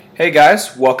Hey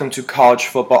guys, welcome to College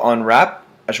Football Unwrapped.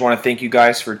 I just want to thank you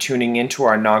guys for tuning in to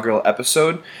our inaugural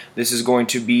episode. This is going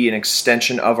to be an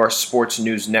extension of our sports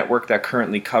news network that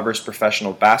currently covers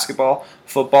professional basketball,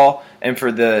 football, and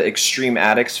for the extreme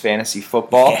addicts, fantasy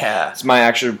football. Yeah. It's my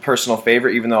actual personal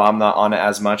favorite, even though I'm not on it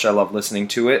as much. I love listening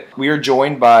to it. We are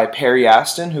joined by Perry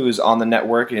Aston, who is on the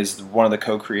network and is one of the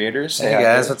co-creators. Hey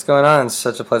guys, what's going on? It's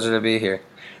such a pleasure to be here.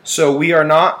 So we are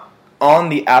not on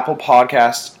the Apple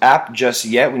Podcast app just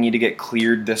yet. We need to get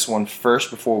cleared this one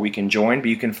first before we can join, but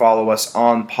you can follow us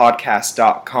on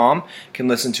podcast.com. You can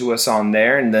listen to us on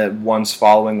there, and the ones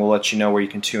following will let you know where you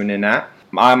can tune in at.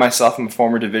 I myself am a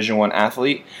former Division I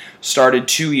athlete. Started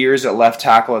 2 years at left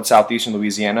tackle at Southeastern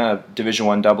Louisiana, a Division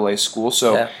I AA school.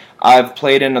 So Yeah. I've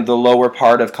played in the lower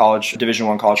part of Division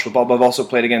I college football, but I've also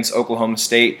played against Oklahoma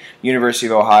State, University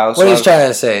of Ohio. What he's trying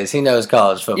to say is he knows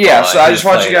college football. Yeah, so I just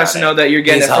want you guys to know that you're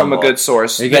getting it from a good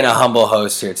source. You're getting a humble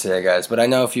host here today, guys. But I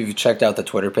know if you've checked out the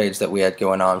Twitter page that we had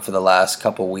going on for the last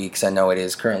couple weeks, I know it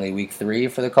is currently week 3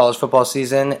 for the college football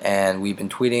season, and we've been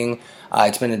tweeting.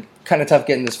 It's been kind of tough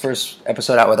getting this first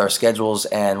episode out with our schedules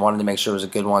and wanted to make sure it was a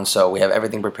good one, so we have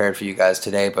everything prepared for you guys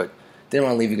today, but didn't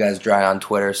want to leave you guys dry on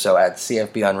Twitter, so at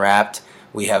CFB Unwrapped,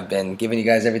 we have been giving you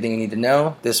guys everything you need to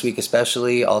know, this week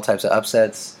especially, all types of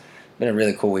upsets. Been a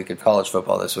really cool week of college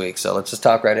football this week, so let's just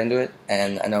talk right into it,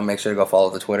 and I know make sure to go follow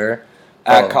the Twitter.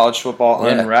 At College Football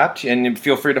Unwrapped, and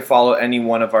feel free to follow any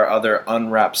one of our other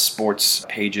Unwrapped sports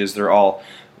pages. They're all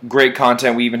great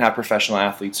content. We even have professional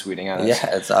athletes tweeting at us.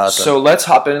 Yeah, it's awesome. So let's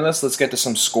hop into this. Let's get to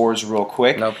some scores real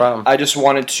quick. No problem. I just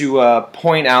wanted to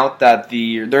point out that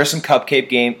there are some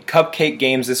cupcake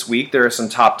games this week. There are some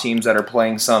top teams that are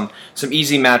playing some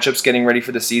easy matchups getting ready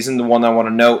for the season. The one I want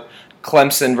to note,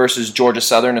 Clemson versus Georgia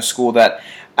Southern, a school that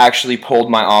actually pulled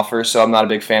my offer, so I'm not a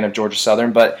big fan of Georgia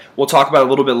Southern, but we'll talk about it a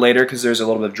little bit later because there's a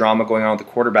little bit of drama going on with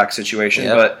the quarterback situation.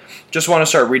 Yep. But just want to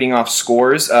start reading off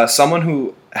scores. Someone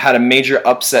who had a major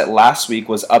upset last week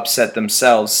was upset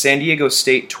themselves. San Diego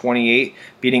State 28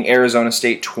 beating Arizona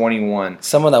State 21.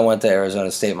 Someone that went to Arizona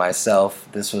State myself,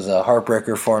 this was a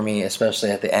heartbreaker for me,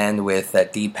 especially at the end with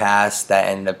that deep pass that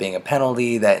ended up being a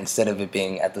penalty, that instead of it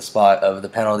being at the spot of the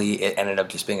penalty, it ended up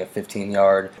just being a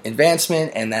 15-yard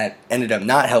advancement, and that ended up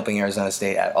not helping Arizona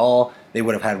State at all. They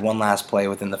would have had one last play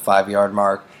within the 5-yard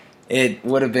mark. It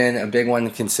would have been a big one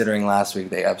considering last week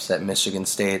they upset Michigan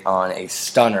State on a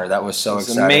stunner. That was so exciting.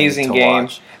 It was an amazing game.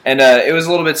 Watch. And it was a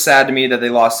little bit sad to me that they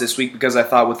lost this week because I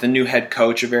thought with the new head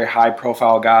coach, a very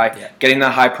high-profile guy, getting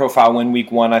that high-profile win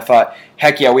week 1, I thought,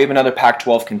 heck yeah, we have another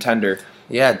Pac-12 contender.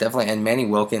 Yeah, definitely. And Manny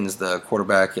Wilkins, the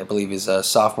quarterback, I believe he's a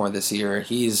sophomore this year,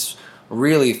 he's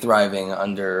really thriving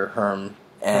under Herm.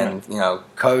 And,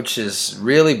 coach is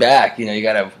really back. You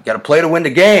gotta play to win the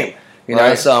game.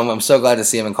 So I'm so glad to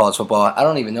see him in college football. I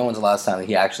don't even know when's the last time that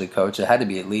he actually coached. It had to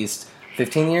be at least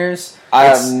 15 years. I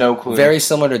have no clue. Very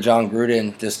similar to John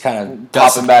Gruden, just kind of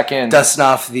popping back in, dusting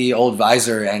off the old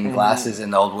visor and glasses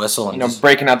and the old whistle, and just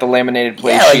breaking out the laminated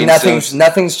play sheets.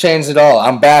 Nothing's changed at all.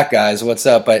 I'm back, guys. What's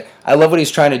up? But I love what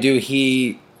he's trying to do.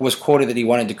 He was quoted that he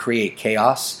wanted to create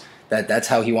chaos. That's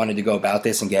how he wanted to go about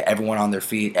this and get everyone on their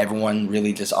feet, everyone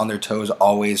really just on their toes,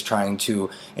 always trying to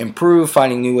improve,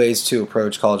 finding new ways to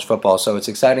approach college football. So it's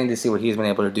exciting to see what he's been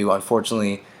able to do.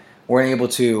 Unfortunately, weren't able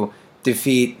to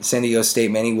defeat San Diego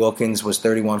State. Manny Wilkins was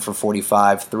 31 for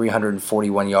 45,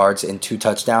 341 yards and 2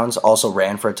 touchdowns. Also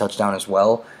ran for a touchdown as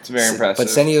well. It's very impressive. But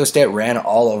San Diego State ran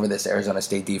all over this Arizona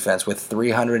State defense with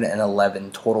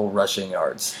 311 total rushing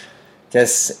yards.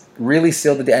 Just really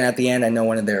sealed the day. And at the end, I know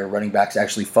one of their running backs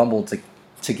actually fumbled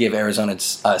to give Arizona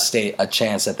State a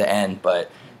chance at the end,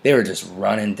 but they were just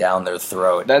running down their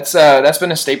throat. That's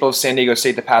been a staple of San Diego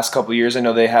State the past couple of years. I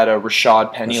know they had a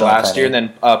Rashad Penny last year, and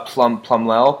then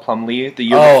Plumlee the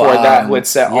year before that would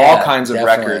set all kinds of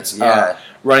records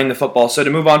running the football. So to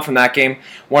move on from that game,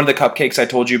 one of the cupcakes I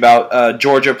told you about,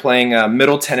 Georgia playing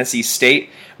Middle Tennessee State.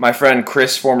 My friend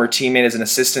Chris, former teammate, is an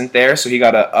assistant there, so he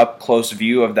got an up-close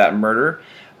view of that murder.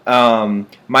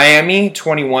 Miami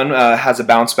 21 has a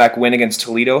bounce-back win against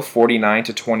Toledo,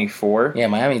 49-24. Yeah,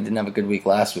 Miami didn't have a good week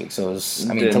last week, so it was.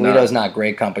 Toledo's not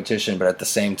great competition, but at the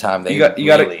same time, you got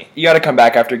to come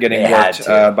back after getting worked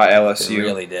by LSU. They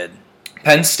really did.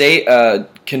 Penn State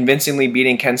convincingly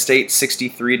beating Kent State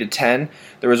 63-10.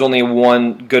 There was only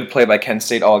one good play by Kent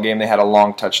State all game. They had a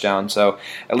long touchdown, so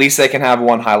at least they can have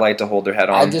one highlight to hold their head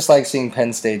on. I just like seeing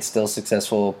Penn State still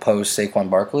successful post Saquon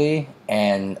Barkley,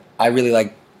 and I really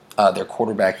like their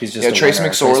quarterback. He's just Trace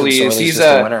McSorley.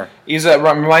 He's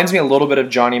reminds me a little bit of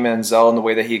Johnny Manziel in the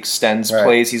way that he extends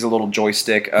plays. He's a little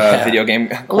joystick video game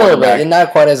quarterback. A little bit, and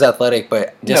not quite as athletic,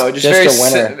 but just very a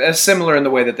winner. Similar in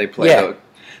the way that they play. Though.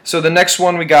 So the next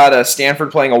one we got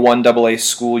Stanford playing a 1AA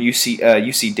school,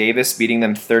 UC Davis, beating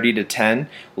them 30-10.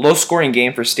 Low scoring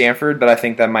game for Stanford, but I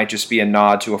think that might just be a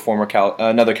nod to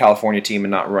another California team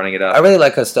and not running it up. I really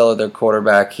like Costello, their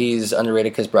quarterback. He's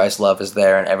underrated because Bryce Love is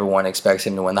there, and everyone expects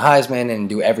him to win the Heisman and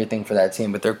do everything for that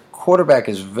team. But their quarterback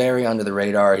is very under the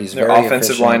radar. He's their very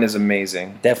offensive efficient. line is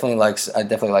amazing. I definitely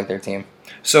like their team.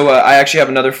 So I actually have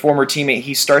another former teammate.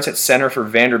 He starts at center for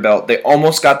Vanderbilt. They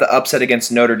almost got the upset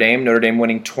against Notre Dame. Notre Dame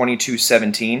winning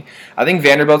 22-17. I think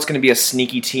Vanderbilt's going to be a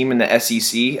sneaky team in the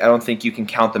SEC. I don't think you can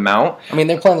count them out. I mean,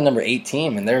 they're playing the number 8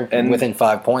 team, and they're within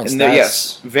 5 points.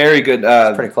 Yes, very good.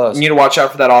 That's pretty close. You need to watch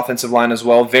out for that offensive line as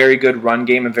well. Very good run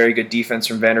game and very good defense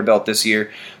from Vanderbilt this year.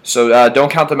 So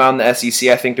don't count them out in the SEC.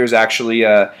 I think there's actually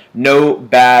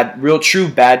no true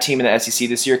bad team in the SEC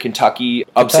this year. Kentucky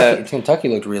upset. Kentucky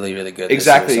looked really, really good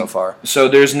exactly this year so far. So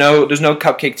there's no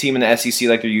cupcake team in the SEC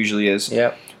like there usually is.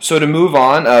 Yep. So to move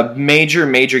on, a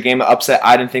major game upset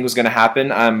I didn't think was going to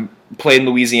happen. Played in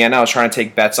Louisiana. I was trying to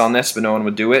take bets on this, but no one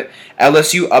would do it.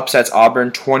 LSU upsets Auburn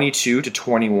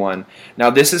 22-21. Now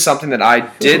this is something that I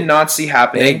did not see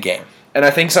happening. Big game. And I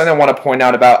think something I want to point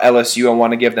out about LSU, I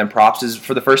want to give them props, is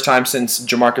for the first time since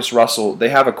Jamarcus Russell, they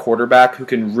have a quarterback who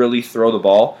can really throw the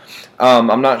ball.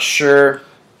 I'm not sure.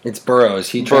 It's Burrows.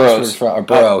 He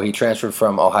transferred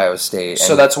from Ohio State.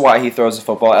 So that's why he throws the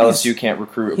football. LSU can't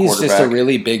recruit a quarterback. He's just a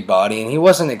really big body, and he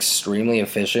wasn't extremely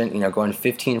efficient, going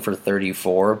 15 for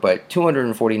 34, but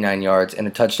 249 yards and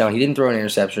a touchdown. He didn't throw an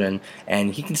interception,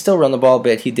 and he can still run the ball a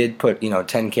bit. He did put,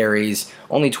 10 carries,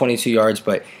 only 22 yards,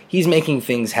 but he's making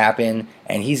things happen,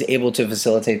 and he's able to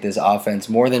facilitate this offense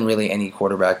more than really any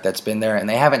quarterback that's been there, and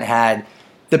they haven't had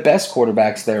the best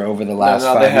quarterbacks there over the last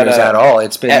 5 years at all.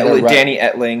 It's been Danny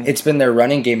Etling. It's been their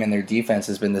running game, and their defense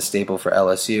has been the staple for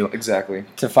LSU. Exactly.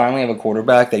 To finally have a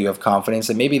quarterback that you have confidence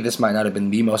that maybe this might not have been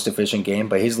the most efficient game,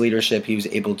 but his leadership, he was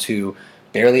able to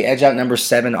barely edge out number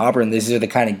 7 Auburn. These are the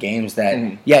kind of games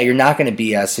that, you're not going to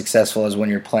be as successful as when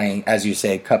you're playing, as you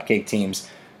say, cupcake teams,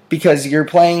 because you're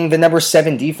playing the number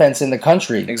 7 defense in the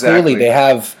country. Exactly. Clearly, they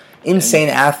have insane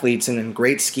athletes and a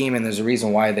great scheme, and there's a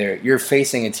reason why you're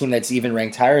facing a team that's even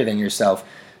ranked higher than yourself.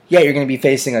 Yeah, you're going to be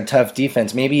facing a tough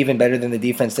defense, maybe even better than the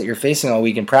defense that you're facing all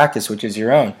week in practice, which is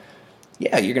your own.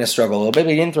 Yeah, you're going to struggle a little bit, but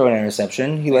he didn't throw an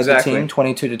interception. He led the team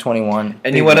 22-21.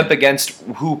 And he went up against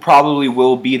who probably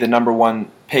will be the number 1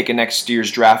 pick in next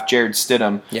year's draft, Jarrett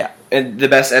Stidham. Yeah. And the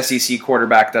best SEC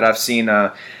quarterback that I've seen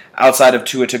outside of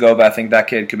Tua Tagovailoa. I think that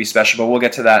kid could be special, but we'll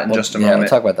get to that in just a moment. We'll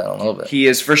talk about that in a little bit. He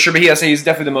is for sure, but he's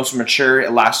definitely the most mature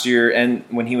last year, and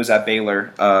when he was at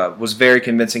Baylor, was very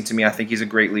convincing to me. I think he's a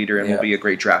great leader and will be a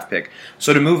great draft pick.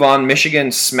 So to move on,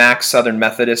 Michigan smacks Southern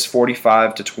Methodist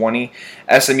 45-20.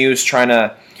 SMU is trying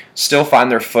to still find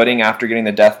their footing after getting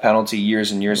the death penalty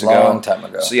years and years ago. Long time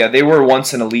ago. So yeah, they were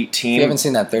once an elite team. If you haven't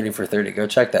seen that 30 for 30, go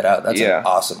check that out. That's an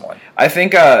awesome one. I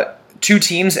think two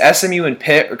teams, SMU and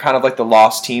Pitt, are kind of like the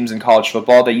lost teams in college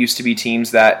football. They used to be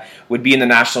teams that would be in the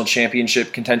national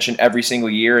championship contention every single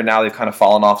year, and now they've kind of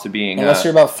fallen off to being... Unless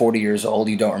you're about 40 years old,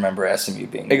 you don't remember SMU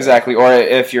being good. Exactly, or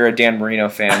if you're a Dan Marino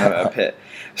fan of Pitt.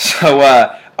 So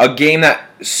a game that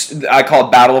I call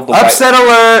Battle of the Upset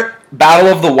alert!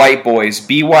 Battle of the White Boys,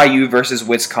 BYU versus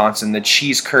Wisconsin, the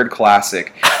Cheese Curd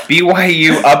Classic.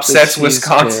 BYU upsets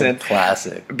Wisconsin.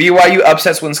 Classic. BYU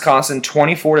upsets Wisconsin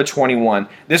 24-21.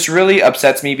 This really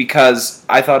upsets me because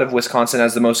I thought of Wisconsin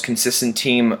as the most consistent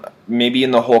team, maybe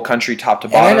in the whole country, top to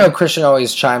bottom. And I know Christian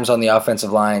always chimes on the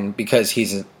offensive line because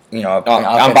he's an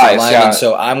offensive biased, lineman.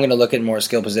 So I'm going to look at more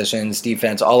skill positions,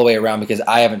 defense, all the way around because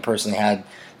I haven't personally had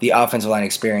the offensive line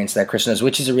experience that Christian has,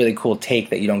 which is a really cool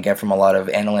take that you don't get from a lot of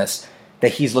analysts, that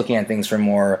he's looking at things from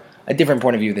a different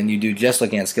point of view than you do just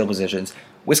looking at skill positions.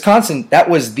 Wisconsin, that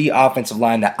was the offensive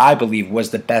line that I believe was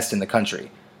the best in the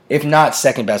country, if not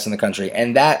second best in the country.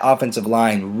 And that offensive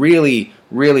line really,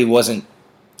 really wasn't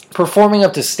performing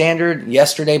up to standard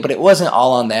yesterday, but it wasn't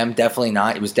all on them. Definitely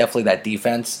not. It was definitely that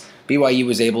defense. BYU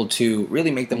was able to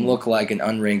really make them look like an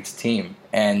unranked team.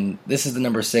 And this is the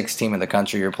number 6 team in the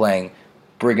country. You're playing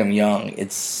Brigham Young.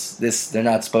 They're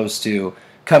not supposed to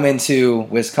come into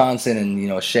Wisconsin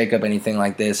and shake up anything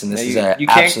like this, and this is an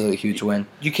absolutely huge win.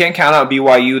 You can't count out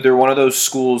BYU. They're one of those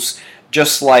schools,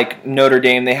 just like Notre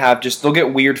Dame. They'll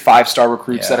get weird 5-star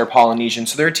recruits that are Polynesian.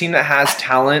 So they're a team that has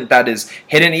talent that is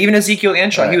hidden. Even Ezekiel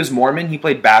Anshaw, he was Mormon. He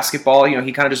played basketball.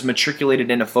 He kind of just matriculated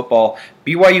into football.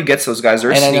 BYU gets those guys. They're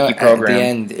a sneaky program. At the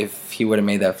end, if he would have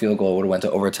made that field goal, it would have went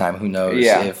to overtime. Who knows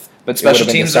if But special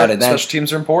teams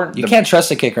are important. You can't trust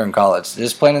a kicker in college.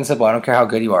 Just plain and simple. I don't care how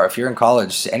good you are. If you're in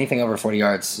college, anything over 40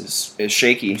 yards is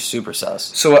shaky. Super sus.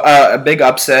 So a big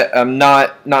upset,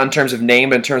 not in terms of name,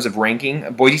 but in terms of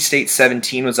ranking. Boise State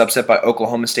 17 was upset by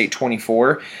Oklahoma State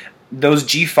 24. Those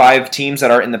G5 teams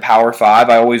that are in the Power 5,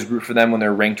 I always root for them when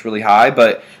they're ranked really high.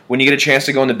 But when you get a chance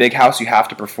to go in the big house, you have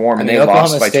to perform. And they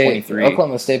lost by 23.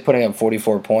 Oklahoma State putting up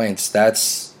 44 points.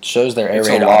 Shows their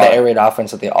the air raid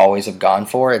offense that they always have gone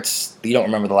for. You don't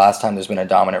remember the last time there's been a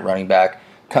dominant running back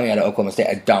coming out of Oklahoma State,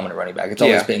 a dominant running back. It's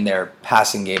always been their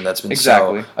passing game that's been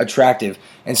so attractive.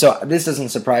 And so this doesn't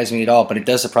surprise me at all, but it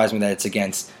does surprise me that it's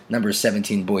against number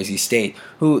 17 Boise State,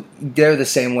 who they're the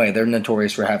same way. They're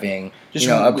notorious for having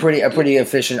a pretty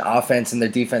efficient offense, and their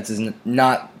defense is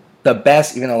not the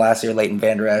best. Even though last year Leighton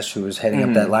Vander Esch, who was heading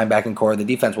up that linebacking core, the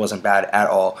defense wasn't bad at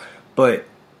all. But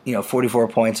 44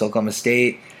 points, Oklahoma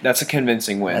State. That's a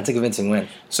convincing win.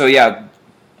 So yeah.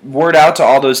 Word out to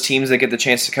all those teams that get the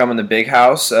chance to come in the big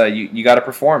house. You got to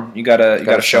perform. You got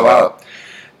to show out.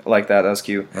 I like that. That was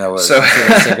cute. That was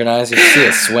synchronized. You see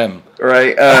a swim.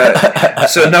 Right.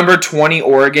 So number 20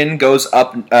 Oregon goes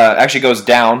up. Actually goes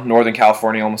down. Northern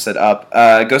California almost said up.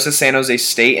 Goes to San Jose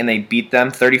State and they beat them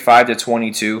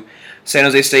 35-22. San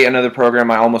Jose State, another program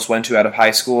I almost went to out of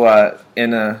high school.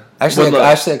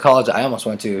 Actually, at college, I almost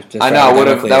went to. I know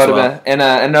that would have been. And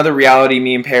another reality.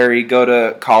 Me and Perry go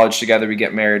to college together. We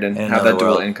get married and have that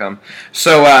dual income.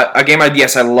 So a game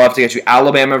I love to get to: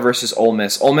 Alabama versus Ole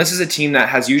Miss. Ole Miss is a team that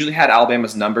has usually had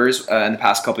Alabama's numbers in the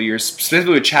past couple of years,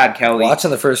 specifically with Chad Kelly.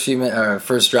 Watching the first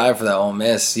drive for that Ole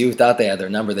Miss, you thought they had their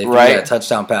number. They threw that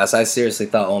touchdown pass. I seriously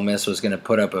thought Ole Miss was going to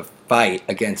put up a fight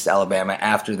against Alabama.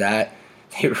 After that,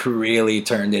 they really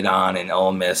turned it on, and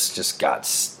Ole Miss just got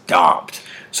stomped.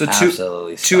 So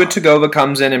Tua Tagovailoa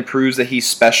comes in and proves that he's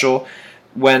special.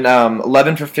 When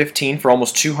 11 for 15 for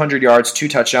almost 200 yards, 2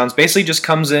 touchdowns, basically just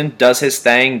comes in, does his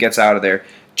thing, gets out of there.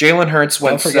 Jalen Hurts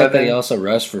went 7. Don't forget that he also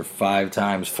rushed for 5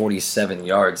 times, 47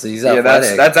 yards. He's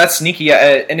athletic. That's sneaky.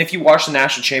 And if you watch the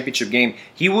national championship game,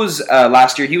 he was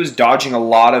last year. He was dodging a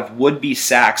lot of would-be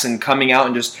sacks and coming out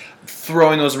and just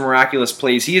throwing those miraculous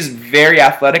plays. He is very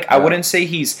athletic. Yeah. I wouldn't say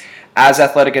he's as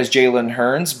athletic as Jalen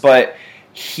Hurts, but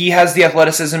he has the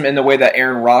athleticism in the way that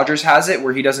Aaron Rodgers has it,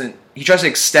 where he tries to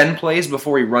extend plays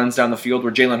before he runs down the field,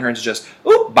 where Jalen Hurts just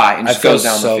bye and just goes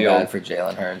down the field. I feel so bad for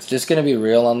Jalen Hurts. Just going to be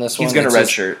real on this one. He's going to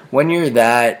redshirt. When you're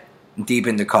that deep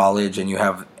into college and you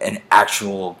have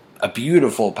a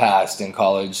beautiful past in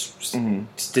college,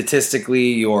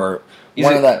 statistically, you're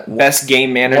one of the best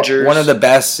game managers. One of the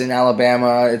best in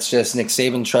Alabama. It's just Nick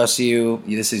Saban trusts you.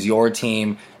 This is your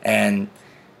team. And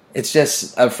it's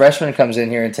just a freshman comes in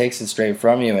here and takes it straight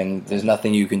from you, and there's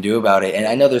nothing you can do about it. And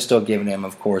I know they're still giving him,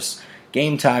 of course,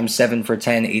 game time, 7 for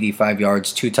 10, 85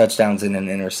 yards, 2 touchdowns and an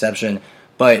interception.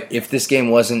 But if this game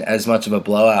wasn't as much of a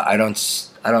blowout, I don't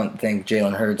think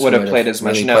Jalen Hurts would have played as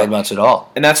much. Played much at all.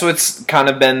 And that's what's kind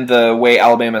of been the way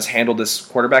Alabama's handled this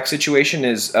quarterback situation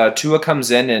is Tua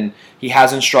comes in and he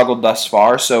hasn't struggled thus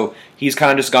far, so he's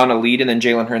kind of just gone a lead, and then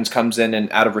Jalen Hurts comes in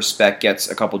and out of respect gets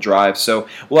a couple drives. So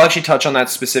we'll actually touch on that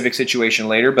specific situation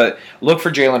later, but look for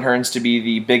Jalen Hurts to be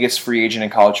the biggest free agent in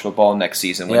college football next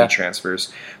season when he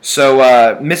transfers.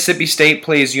 So Mississippi State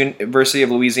plays University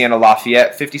of Louisiana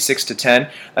Lafayette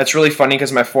 56-10. That's really funny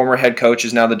because my former head coach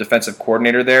is now the defensive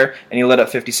coordinator there, and he let up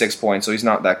 56 points, so he's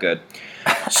not that good.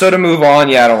 So to move on,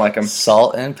 I don't like him.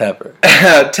 Salt and pepper.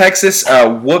 Texas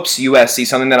whoops USC,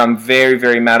 something that I'm very,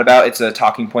 very mad about. It's a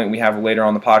talking point we have later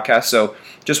on the podcast, so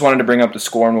just wanted to bring up the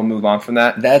score and we'll move on from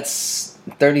that. That's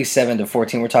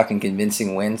 37-14. We're talking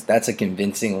convincing wins. That's a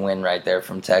convincing win right there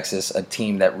from Texas, a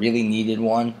team that really needed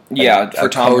one. Yeah, for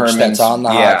Tom Herman. That's on the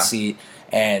hot seat,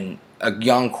 and a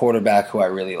young quarterback who I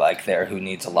really like there who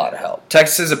needs a lot of help.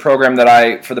 Texas is a program that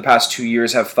I, for the past 2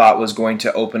 years, have thought was going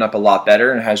to open up a lot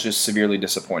better and has just severely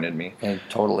disappointed me. Yeah,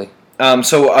 totally.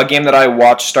 So a game that I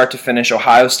watched start to finish,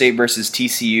 Ohio State versus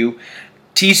TCU.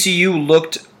 TCU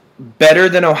looked better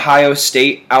than Ohio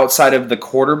State outside of the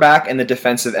quarterback and the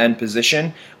defensive end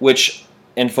position, which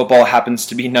in football happens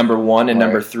to be number 1 and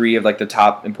number 3 of the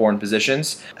top important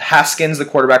positions. Haskins, the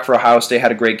quarterback for Ohio State,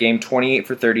 had a great game, 24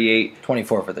 for 38,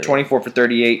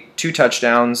 2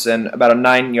 touchdowns, and about a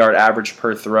 9-yard average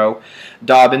per throw.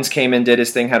 Dobbins came in, did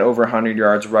his thing, had over 100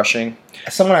 yards rushing.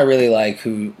 Someone I really like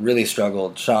who really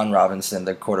struggled, Sean Robinson,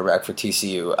 the quarterback for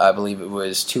TCU. I believe it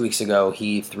was 2 weeks ago.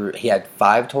 He had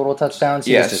 5 total touchdowns.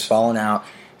 He was just falling out.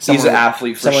 He's an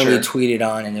athlete for sure. Someone we tweeted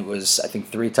on, and it was, I think,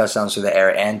 3 touchdowns through the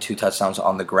air and 2 touchdowns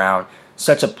on the ground.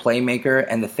 Such a playmaker,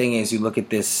 and the thing is, you look at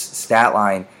this stat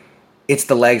line, it's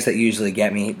the legs that usually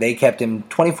get me. They kept him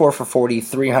 24 for 40,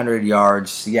 300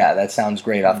 yards. Yeah, that sounds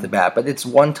great off the bat. But it's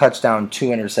 1 touchdown, 2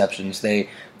 interceptions. They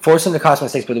forced him to cause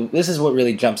mistakes, but this is what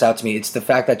really jumps out to me. It's the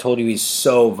fact I told you he's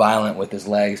so violent with his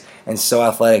legs and so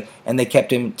athletic, and they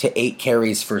kept him to 8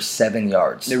 carries for 7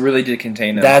 yards. They really did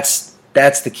contain him.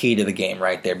 That's the key to the game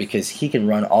right there, because he can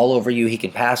run all over you, he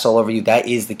can pass all over you. That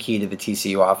is the key to the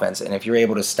TCU offense, and if you're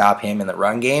able to stop him in the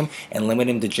run game and limit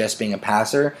him to just being a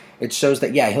passer, it shows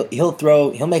that, yeah,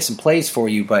 he'll make some plays for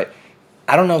you, but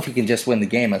I don't know if he can just win the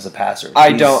game as a passer.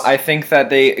 I don't. I think that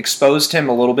they exposed him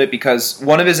a little bit because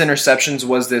one of his interceptions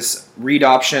was this read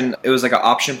option. It was like an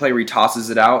option play where he tosses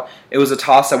it out. It was a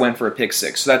toss that went for a pick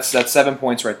six. So that's 7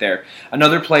 points right there.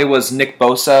 Another play was Nick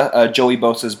Bosa, Joey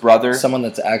Bosa's brother. Someone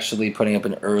that's actually putting up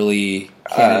an early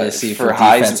candidacy for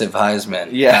defensive Heisman.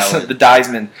 Yeah, the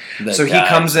Heisman. So he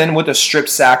comes in with a strip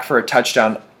sack for a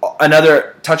touchdown.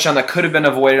 Another touchdown that could have been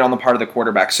avoided on the part of the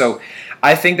quarterback. So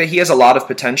I think that he has a lot of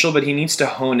potential, but he needs to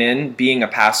hone in being a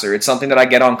passer. It's something that I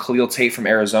get on Khalil Tate from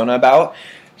Arizona about.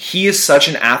 He is such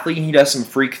an athlete. He does some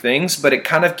freak things, but it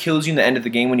kind of kills you in the end of the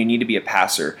game when you need to be a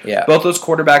passer. Yeah. Both those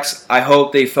quarterbacks, I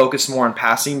hope they focus more on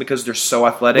passing because they're so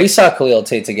athletic. We saw Khalil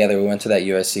Tate together. We went to that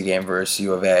USC game versus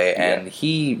U of A, and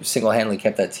he single-handedly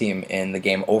kept that team in the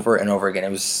game over and over again.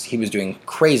 He was doing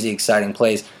crazy, exciting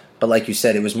plays. But like you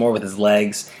said, it was more with his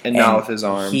legs. And not with his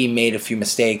arm. He made a few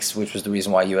mistakes, which was the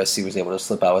reason why USC was able to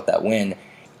slip out with that win.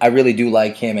 I really do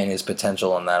like him and his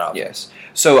potential in that offense. Yes.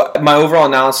 So my overall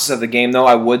analysis of the game, though,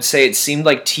 I would say it seemed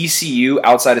like TCU,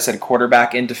 outside of said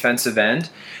quarterback and defensive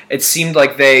end, it seemed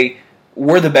like they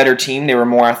were the better team. They were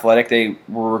more athletic. They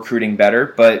were recruiting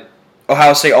better. But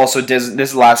Ohio State also this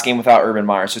is the last game without Urban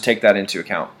Meyer, so take that into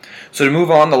account. So to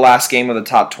move on, the last game of the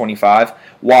top 25,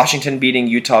 Washington beating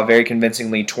Utah very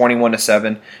convincingly,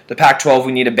 21-7. The Pac-12,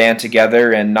 we need to band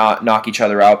together and not knock each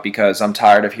other out because I'm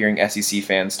tired of hearing SEC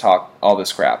fans talk all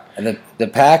this crap. And the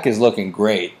Pac is looking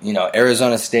great. You know,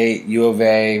 Arizona State, U of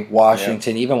A,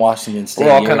 Washington, even Washington State.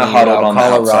 We're all kind of huddled on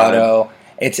Colorado.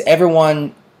 It's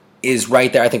everyone is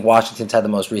right there. I think Washington's had the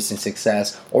most recent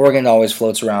success. Oregon always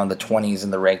floats around the 20s in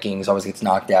the rankings, always gets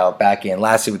knocked out back in.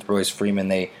 Last year with Royce Freeman,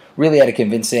 they really had a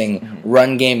convincing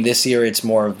run game. This year, it's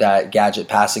more of that gadget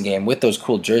passing game with those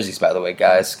cool jerseys, by the way,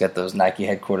 guys. Got those Nike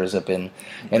headquarters up in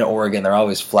Oregon. They're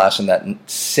always flashing that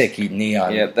sick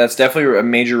neon. Yeah, that's definitely a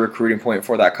major recruiting point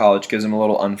for that college. Gives them a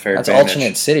little unfair advantage. That's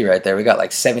alternate city right there. We got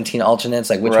like 17 alternates.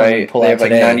 Like which one do we pull out today?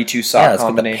 They have like 92 sock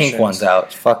combinations. Let's get the pink ones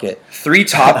out. Fuck it. 3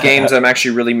 top games I'm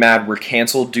actually really mad were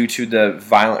canceled due to the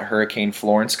violent Hurricane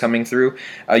Florence coming through.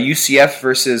 UCF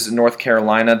versus North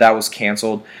Carolina, that was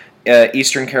canceled.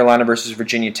 Eastern Carolina versus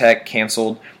Virginia Tech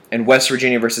canceled, and West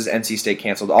Virginia versus NC State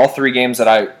canceled. All 3 games that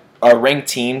are ranked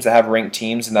teams, that have ranked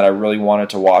teams, and that I really wanted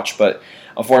to watch, but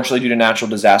unfortunately due to natural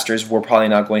disasters, we're probably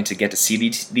not going to get to see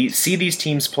these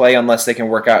teams play unless they can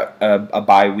work out a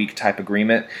bye week type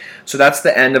agreement. So that's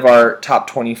the end of our top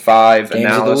 25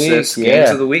 analysis. Games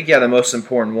of the week, yeah, the most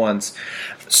important ones.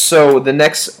 So the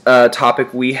next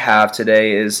topic we have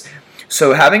today is,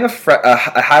 so having a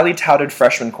highly touted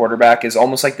freshman quarterback is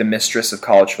almost like the mistress of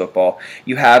college football.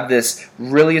 You have this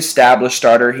really established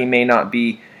starter. He may not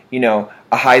be, a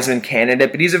Heisman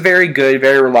candidate, but he's a very good,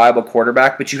 very reliable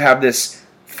quarterback. But you have this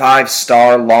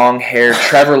 5-star, long-haired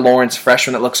Trevor Lawrence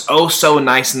freshman that looks oh so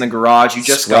nice in the garage. You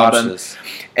just got him.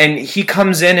 And he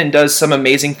comes in and does some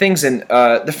amazing things. And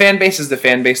the fan base is the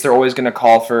fan base. They're always going to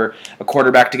call for a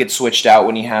quarterback to get switched out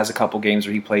when he has a couple games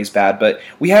where he plays bad. But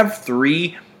we have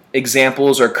 3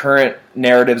 examples or current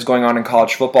narratives going on in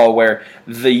college football where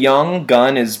the young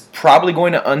gun is probably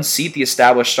going to unseat the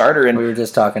established starter. And we were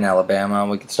just talking Alabama.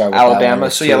 We could start with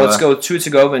Alabama. So yeah, let's go Tua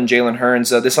Tagovailoa and Jalen Hurns.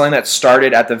 This is something that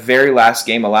started at the very last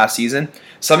game of last season.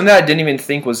 Something that I didn't even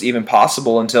think was even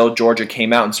possible until Georgia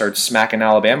came out and started smacking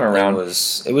Alabama around. It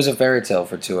was a fairy tale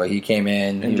for Tua. He came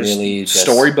in, and just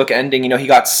storybook ending. He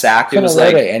got sacked. Couldn't have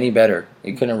wrote it any better.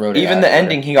 He couldn't have wrote it. Even the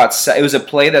ending, he got. It was a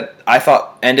play that I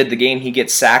thought ended the game. He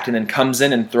gets sacked and then comes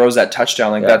in and throws that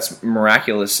touchdown. That's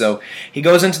miraculous. So he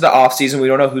goes into the offseason. We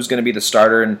don't know who's going to be the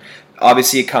starter, and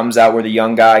obviously it comes out where the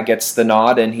young guy gets the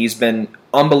nod, and he's been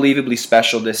unbelievably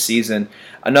special this season.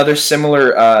 Another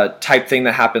similar type thing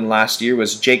that happened last year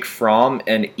was Jake Fromm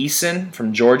and Eason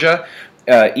from Georgia.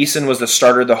 Eason was the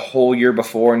starter the whole year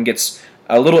before and gets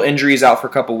little injuries out for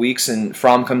a couple weeks, and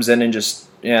Fromm comes in and just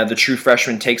the true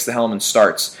freshman takes the helm and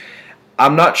starts.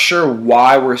 I'm not sure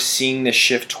why we're seeing this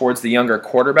shift towards the younger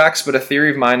quarterbacks, but a theory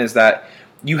of mine is that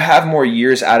you have more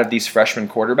years out of these freshman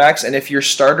quarterbacks, and if your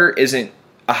starter isn't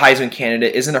a Heisman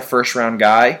candidate, isn't a first-round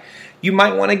guy, you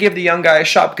might want to give the young guy a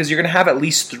shot because you're going to have at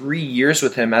least 3 years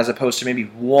with him as opposed to maybe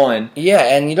 1.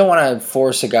 Yeah, and you don't want to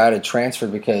force a guy to transfer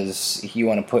because you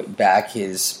want to put back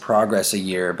his progress a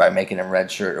year by making him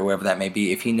redshirt or whatever that may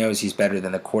be. If he knows he's better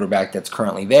than the quarterback that's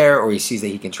currently there, or he sees that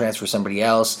he can transfer somebody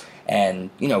else and,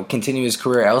 continue his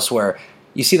career elsewhere.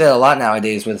 You see that a lot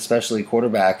nowadays with especially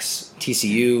quarterbacks.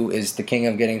 TCU is the king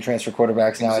of getting transfer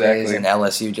quarterbacks nowadays, and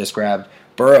LSU just grabbed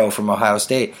Burrow from Ohio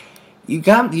State. You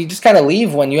just got to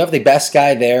leave when you have the best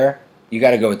guy there. You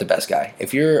got to go with the best guy.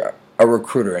 If you're a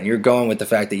recruiter and you're going with the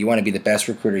fact that you want to be the best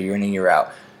recruiter year in and year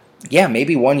out, yeah,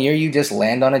 maybe 1 year you just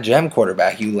land on a gem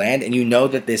quarterback. You land and you know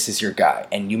that this is your guy,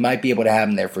 and you might be able to have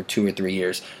him there for 2 or 3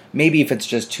 years. Maybe if it's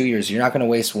just 2 years, you're not going to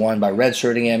waste one by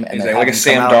redshirting him. And exactly, like a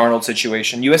Sam Darnold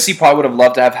situation. USC probably would have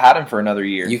loved to have had him for another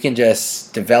year. You can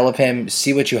just develop him,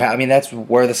 see what you have. I mean, that's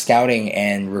where the scouting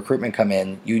and recruitment come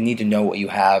in. You need to know what you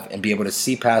have and be able to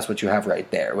see past what you have right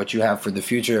there, what you have for the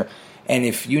future. And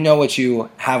if you know what you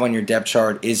have on your depth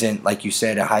chart isn't, like you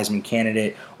said, a Heisman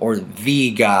candidate or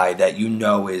the guy that you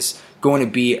know is going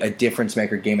to be a difference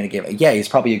maker game in a game. Yeah, he's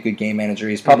probably a good game manager.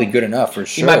 He's probably good enough for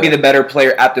sure. He might be the better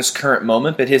player at this current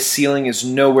moment, but his ceiling is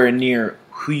nowhere near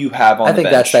who you have on the bench. I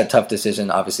think that's that tough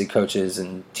decision, obviously, coaches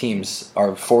and teams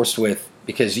are forced with,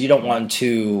 because you don't want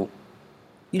to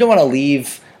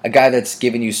leave a guy that's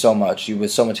given you so much,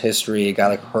 with so much history, a guy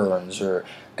like Hearns, or a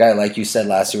guy like you said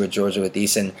last year with Georgia with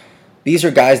Eason. These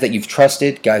are guys that you've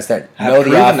trusted, guys that know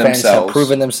the offense, have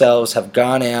proven themselves, have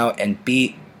gone out and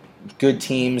beat good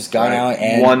teams, gone out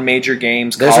and won major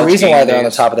games. There's a reason why they're on the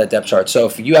top of that depth chart. So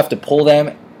if you have to pull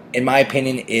them, in my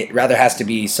opinion, it rather has to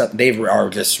be they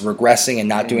are just regressing and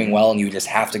not doing well, and you just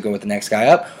have to go with the next guy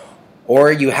up,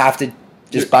 or you have to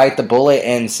just bite the bullet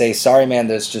and say, sorry, man,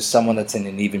 there's just someone that's in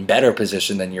an even better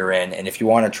position than you're in. And if you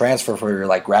want to transfer for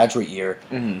your graduate year,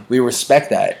 we respect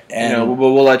that. And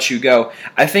we'll let you go.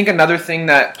 I think another thing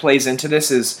that plays into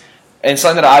this is, and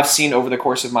something that I've seen over the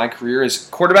course of my career, is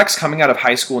quarterbacks coming out of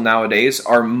high school nowadays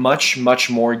are much, much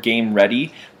more game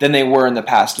ready than they were in the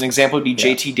past. An example would be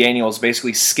JT Daniels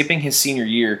basically skipping his senior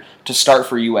year to start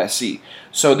for USC.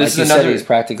 So this is another. Said he's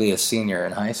practically a senior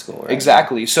in high school, right?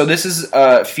 Exactly. So this is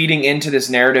feeding into this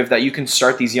narrative that you can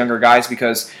start these younger guys,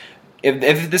 because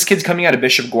if this kid's coming out of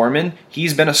Bishop Gorman,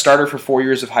 he's been a starter for 4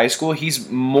 years of high school. He's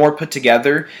more put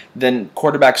together than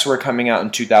quarterbacks who are coming out in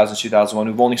 2000, 2001,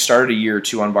 who've only started a year or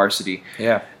two on varsity.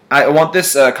 Yeah. I want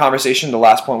this conversation, the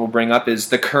last point we'll bring up, is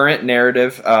the current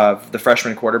narrative of the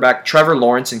freshman quarterback, Trevor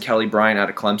Lawrence and Kelly Bryant out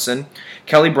of Clemson.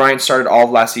 Kelly Bryant started all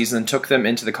of last season and took them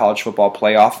into the college football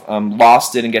playoff.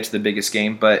 Lost, didn't get to the biggest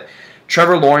game, but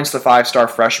Trevor Lawrence, the 5-star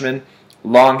freshman,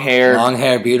 long hair,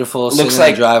 beautiful, looks like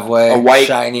in the driveway, a white,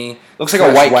 shiny, looks like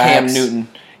a white Cam Newton.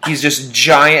 He's just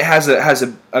giant, has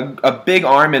a big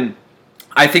arm, and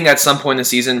I think at some point in the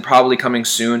season, probably coming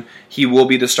soon, he will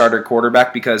be the starter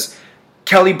quarterback, because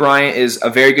Kelly Bryant is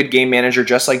a very good game manager,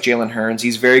 just like Jalen Hurns.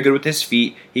 He's very good with his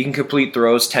feet. He can complete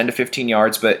throws 10 to 15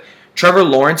 yards, but Trevor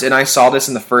Lawrence, and I saw this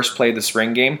in the first play of the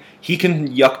spring game, he can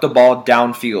yuck the ball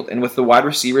downfield. And with the wide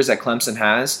receivers that Clemson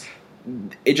has,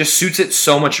 it just suits it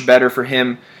so much better for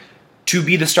him to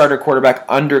be the starter quarterback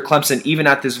under Clemson, even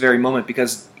at this very moment,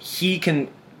 because he can.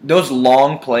 Those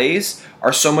long plays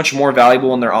are so much more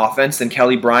valuable in their offense than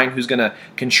Kelly Bryant, who's going to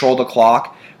control the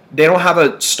clock. They don't have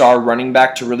a star running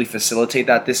back to really facilitate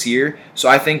that this year. So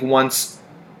I think once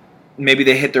maybe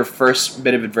they hit their first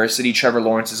bit of adversity, Trevor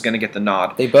Lawrence is going to get the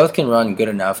nod. They both can run good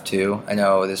enough, too. I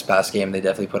know this past game they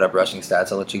definitely put up rushing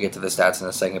stats. I'll let you get to the stats in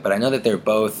a second. But I know that they're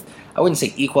both, I wouldn't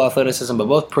say equal athleticism, but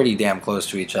both pretty damn close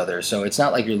to each other. So it's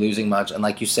not like you're losing much. And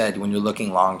like you said, when you're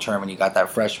looking long-term and you got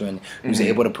that freshman who's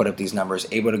able to put up these numbers,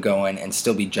 able to go in and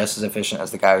still be just as efficient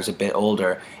as the guy who's a bit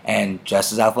older and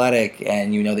just as athletic,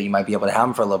 and you know that you might be able to have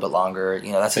him for a little bit longer,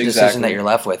 that's a decision that you're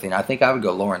left with. I think I would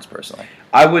go Lawrence personally.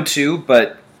 I would too,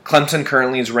 but Clemson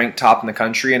currently is ranked top in the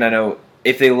country, and I know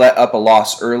if they let up a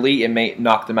loss early, it may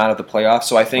knock them out of the playoffs.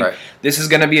 So I think this is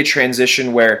going to be a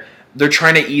transition where they're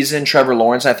trying to ease in Trevor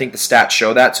Lawrence. I think the stats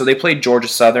show that. So they played Georgia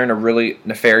Southern, a really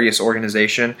nefarious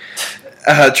organization.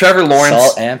 Trevor Lawrence,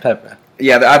 salt and pepper.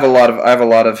 Yeah, I have a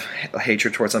lot of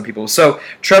hatred towards some people. So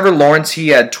Trevor Lawrence, he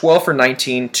had 12 for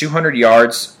 19, 200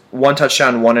 yards, 1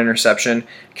 touchdown, 1 interception.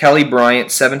 Kelly Bryant,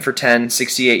 7 for 10,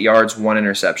 68 yards, 1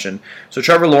 interception. So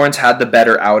Trevor Lawrence had the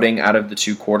better outing out of the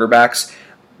two quarterbacks.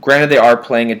 Granted, they are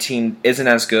playing a team isn't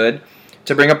as good.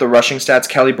 To bring up the rushing stats,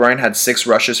 Kelly Bryant had 6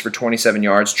 rushes for 27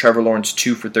 yards. Trevor Lawrence,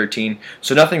 2 for 13.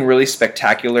 So nothing really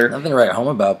spectacular. Nothing to write home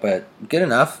about, but good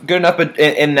enough. Good enough, but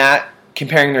in that,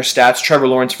 comparing their stats, Trevor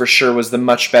Lawrence for sure was the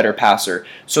much better passer.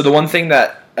 So the one thing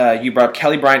that you brought up,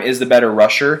 Kelly Bryant is the better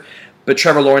rusher, but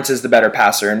Trevor Lawrence is the better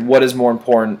passer. And what is more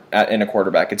important in a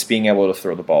quarterback? It's being able to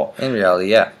throw the ball. In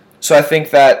reality, yeah. So I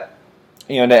think that,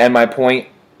 to end my point,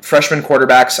 freshman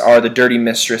quarterbacks are the dirty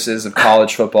mistresses of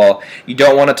college football. You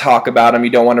don't want to talk about them. You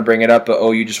don't want to bring it up, but,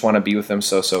 you just want to be with them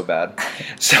so bad.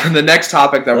 So the next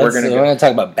topic that we're going to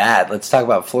talk about bad. Let's talk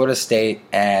about Florida State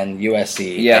and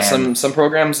USC. Yeah, some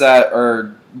programs that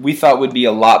we thought would be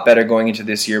a lot better going into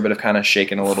this year, but have kind of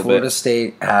shaken a little bit. Florida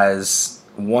State has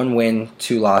 1 win,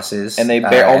 2 losses. And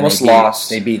they almost lost.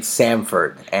 They beat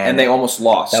Samford. And they almost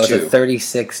lost, That was a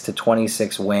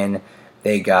 36-26 win.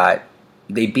 They got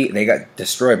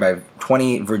destroyed by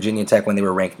 20 Virginia Tech when they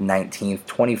were ranked 19th,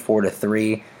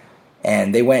 24-3,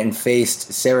 and they went and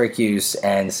faced Syracuse,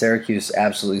 and Syracuse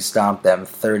absolutely stomped them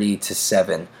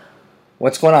 30-7.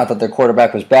 What's going on? I thought their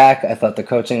quarterback was back. I thought the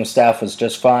coaching staff was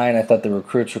just fine. I thought the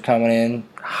recruits were coming in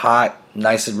hot,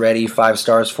 nice and ready, 5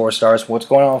 stars, 4 stars. What's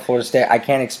going on with Florida State? I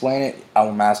can't explain it.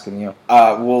 I'm asking you.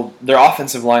 Well, their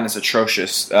offensive line is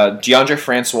atrocious. DeAndre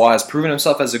Francois has proven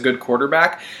himself as a good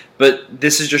quarterback, but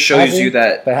this just shows you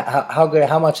that. But how good?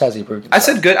 How much has he proved himself? I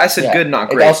said good. I said good,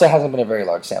 not great. It also hasn't been a very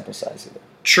large sample size either.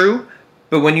 True.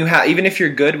 But when you have, even if you're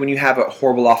good, when you have a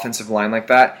horrible offensive line like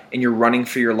that and you're running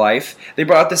for your life, they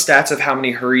brought out the stats of how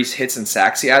many hurries, hits, and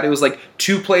sacks he had. It was like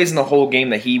 2 plays in the whole game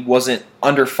that he wasn't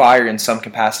under fire in some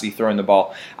capacity throwing the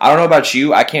ball. I don't know about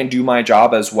you. I can't do my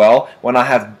job as well when I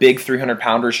have big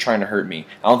 300-pounders trying to hurt me.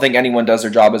 I don't think anyone does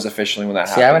their job as efficiently when that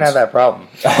happens. See, I haven't had that problem.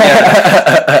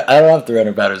 I don't have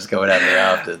 300-pounders going at me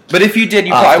often. But if you did,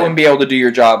 you probably wouldn't be able to do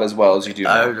your job as well as you do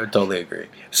now. I totally agree.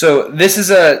 So this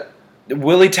is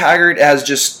Willie Taggart has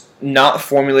just not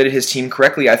formulated his team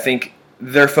correctly. I think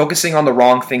they're focusing on the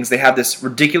wrong things. They have this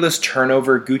ridiculous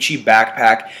turnover Gucci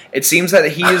backpack. It seems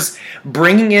that he is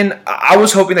bringing in. I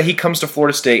was hoping that he comes to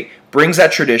Florida State, brings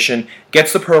that tradition,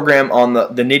 gets the program on the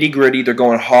nitty gritty. They're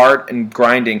going hard and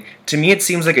grinding. To me, it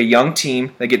seems like a young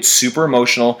team that gets super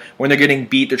emotional when they're getting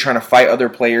beat. They're trying to fight other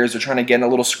players. They're trying to get in a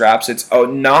little scraps. It's a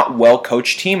not well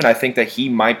coached team, and I think that he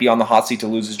might be on the hot seat to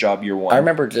lose his job year 1. I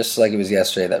remember just like it was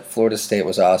yesterday that Florida State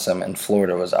was awesome and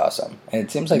Florida was awesome, and it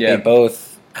seems like they both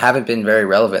haven't been very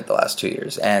relevant the last 2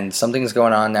 years. And something's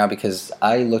going on now because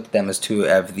I looked at them as 2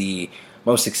 of the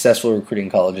most successful recruiting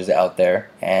colleges out there.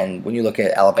 And when you look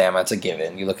at Alabama, it's a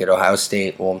given. You look at Ohio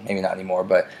State, well, maybe not anymore,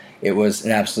 but it was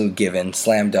an absolute given,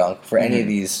 slam dunk. For any of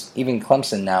these, even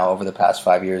Clemson now over the past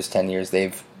 5 years, 10 years,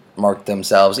 they've marked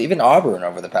themselves, even Auburn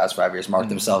over the past 5 years, marked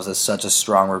themselves as such a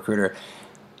strong recruiter.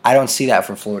 I don't see that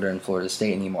for Florida and Florida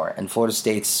State anymore. And Florida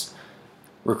State's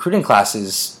recruiting class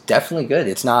is definitely good.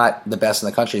 It's not the best in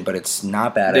the country, but it's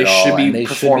not bad at all. They should be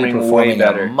performing way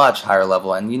better. At a much higher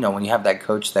level. And, when you have that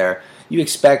coach there, you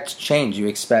expect change. You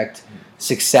expect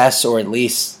success or at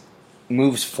least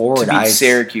moves forward. To beat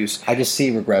Syracuse. I just see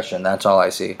regression. That's all I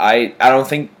see. I don't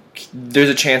think there's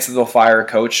a chance that they'll fire a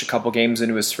coach a couple games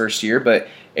into his first year, but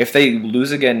if they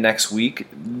lose again next week,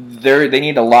 they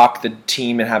need to lock the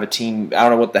team and have a team. I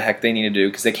don't know what the heck they need to do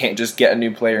because they can't just get a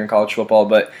new player in college football,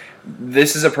 but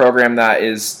this is a program that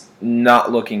is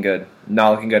not looking good.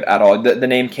 Not looking good at all. The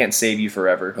name can't save you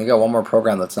forever. We got one more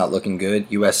program that's not looking good.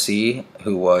 USC,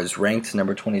 who was ranked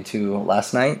number 22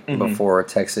 last night before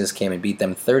Texas came and beat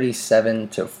them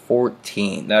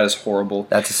 37-14. That is horrible.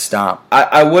 That's a stomp.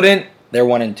 I wouldn't. They're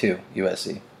 1-2,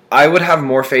 USC. I would have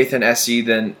more faith in SC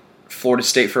than Florida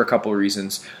State for a couple of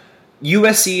reasons.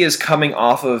 USC is coming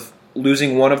off of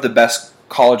losing one of the best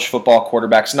college football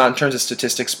quarterbacks, not in terms of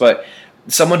statistics, but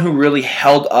someone who really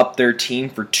held up their team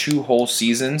for 2 whole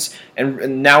seasons.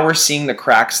 And now we're seeing the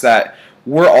cracks that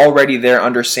were already there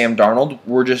under Sam Darnold.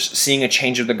 We're just seeing a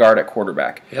change of the guard at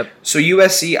quarterback. Yep. So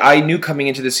USC, I knew coming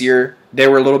into this year, they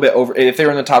were a little bit over. If they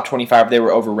were in the top 25, they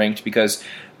were overranked because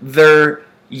they're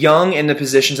young in the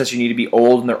positions that you need to be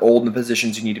old, and they're old in the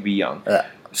positions you need to be young.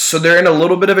 So they're in a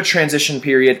little bit of a transition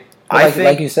period. I think,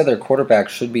 like you said, their quarterback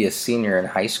should be a senior in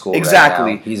high school.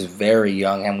 Exactly. Right now. He's very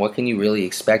young, and what can you really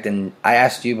expect? And I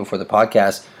asked you before the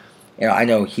podcast. I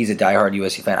know he's a diehard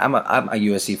USC fan. I'm a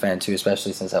USC fan too,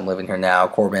 especially since I'm living here now.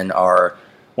 Corbin,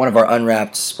 one of our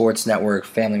Unwrapped Sports Network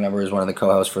family members, one of the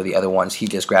co-hosts for the other ones, he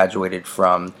just graduated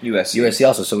from USC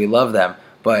also, so we love them.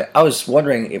 But I was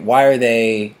wondering, why are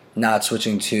they not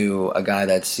switching to a guy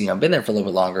that's been there for a little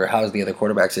bit longer? How's the other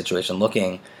quarterback situation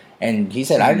looking? And he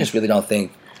said, I just really don't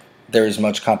think there's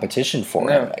much competition for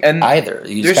him either.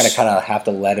 You just kind of have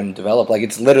to let him develop. Like,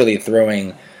 it's literally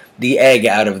throwing the egg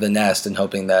out of the nest and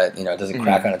hoping that it doesn't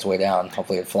crack on its way down.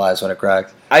 Hopefully it flies when it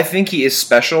cracks. I think he is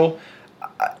special.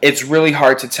 It's really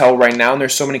hard to tell right now, and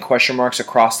there's so many question marks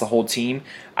across the whole team.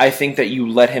 I think that you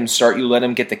let him start, you let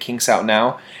him get the kinks out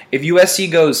now. If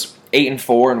USC goes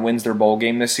 8-4 and wins their bowl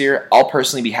game this year, I'll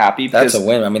personally be happy. That's a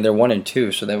win. I mean, they're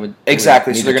 1-2, so they would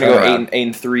exactly. So they're going to go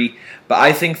 8-3. But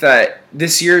I think that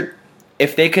this year,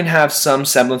 if they can have some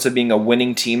semblance of being a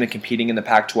winning team and competing in the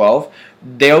Pac-12,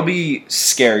 they'll be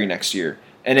scary next year.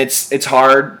 And it's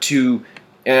hard to.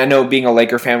 And I know being a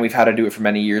Laker fan, we've had to do it for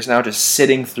many years now, just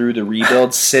sitting through the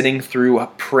rebuild, sitting through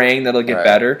praying that it'll get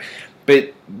better.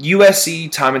 But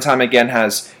USC, time and time again,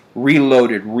 has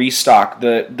reloaded, restocked.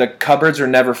 The cupboards are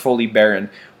never fully barren.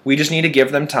 We just need to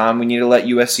give them time. We need to let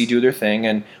USC do their thing.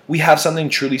 And we have something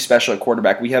truly special at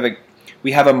quarterback. We have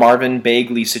a Marvin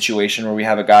Bagley situation where we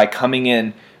have a guy coming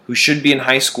in who should be in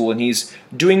high school, and he's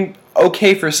doing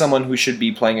okay for someone who should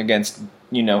be playing against,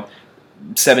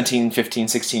 17, 15,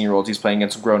 16-year-olds. He's playing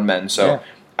against grown men. So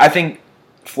I think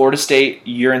Florida State,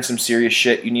 you're in some serious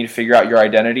shit. You need to figure out your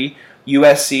identity.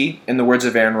 USC, in the words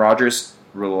of Aaron Rodgers,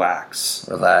 relax.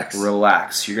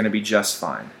 You're going to be just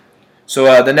fine.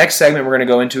 So the next segment we're going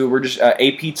to go into, we're just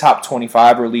AP Top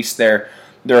 25 released their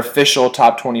official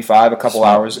Top 25 a couple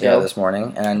hours ago. Yeah, this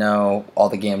morning. And I know all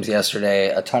the games yesterday,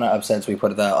 a ton of upsets. We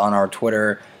put that on our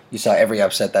Twitter. You saw every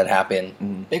upset that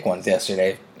happened. Big ones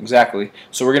yesterday. Exactly.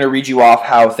 So we're going to read you off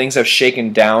how things have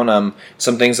shaken down,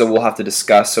 some things that we'll have to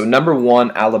discuss. So number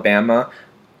 1, Alabama,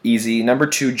 easy. Number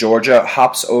 2, Georgia,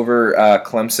 hops over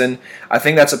Clemson. I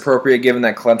think that's appropriate given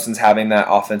that Clemson's having that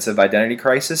offensive identity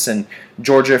crisis, and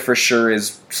Georgia for sure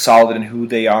is solid in who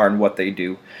they are and what they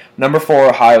do. Number 4,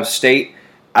 Ohio State.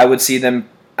 I would see them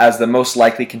as the most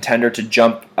likely contender to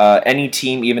jump any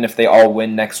team, even if they all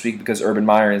win next week, because Urban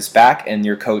Meyer is back, and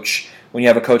your coach, when you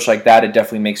have a coach like that, it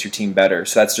definitely makes your team better.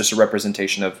 So that's just a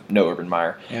representation of no Urban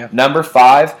Meyer. Yeah. Number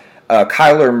 5,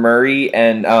 Kyler Murray,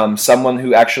 and someone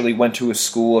who actually went to a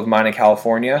school of mine in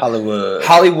California.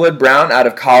 Hollywood Brown out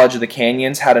of College of the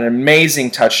Canyons had an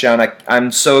amazing touchdown. I'm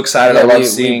so excited. I love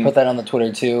seeing. We put that on the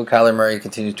Twitter too. Kyler Murray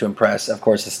continues to impress. Of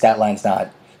course, the stat line's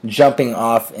not jumping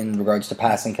off in regards to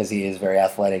passing because he is very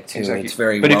athletic too. Exactly. It's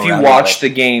very. But if you watch the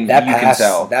game, you can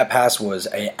tell that pass was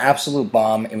an absolute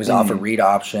bomb. It was off a read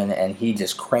option, and he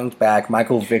just cranked back.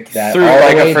 Michael Vick that through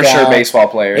like a for sure baseball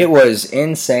player. It was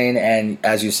insane, and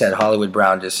as you said, Hollywood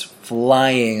Brown just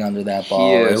flying under that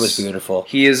ball. It was beautiful.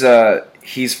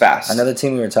 He's fast. Another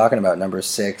team we were talking about, number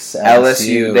 6,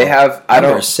 LSU. They have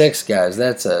number 6 guys.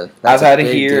 I've had to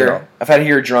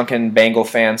hear drunken Bengal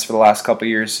fans for the last couple of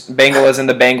years. Bengal as in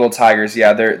the Bengal Tigers.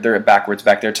 Yeah, they're backwards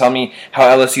back there. Tell me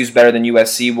how LSU is better than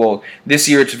USC. Well, this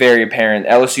year it's very apparent.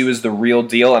 LSU is the real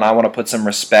deal, and I want to put some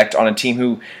respect on a team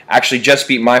who actually just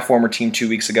beat my former team 2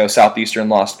 weeks ago. Southeastern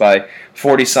lost by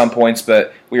 40-some points,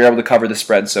 but we were able to cover the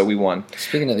spread, so we won.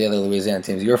 Speaking of the other Louisiana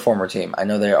teams, your former team, I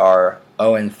know they are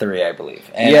 0-3, I believe.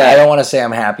 And I don't want to say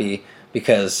I'm happy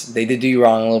because they did do you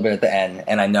wrong a little bit at the end,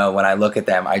 and I know when I look at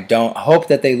them, I don't hope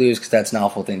that they lose because that's an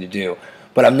awful thing to do,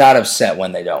 but I'm not upset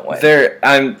when they don't win.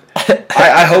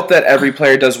 I hope that every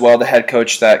player does well. The head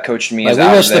coach that coached me is out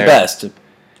there. We wish the best,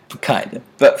 kind of.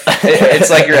 But it's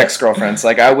like your ex-girlfriends.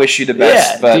 Like, I wish you the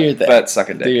best, but suck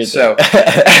a dick. So,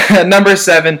 number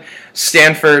 7,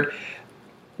 Stanford.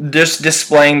 Just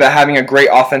displaying that having a great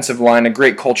offensive line, a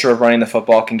great culture of running the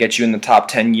football can get you in the top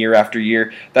 10 year after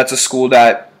year. That's a school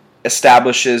that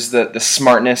establishes the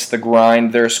smartness, the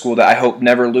grind. They're a school that I hope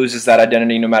never loses that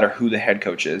identity no matter who the head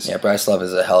coach is. Yeah, Bryce Love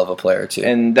is a hell of a player too.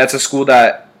 And that's a school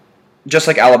that, just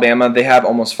like Alabama, they have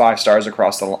almost 5 stars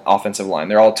across the offensive line.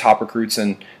 They're all top recruits,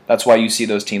 and that's why you see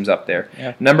those teams up there.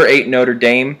 Yeah. Number 8, Notre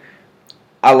Dame.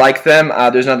 I like them.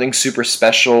 There's nothing super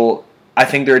special. I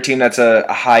think they're a team that's a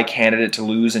high candidate to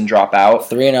lose and drop out.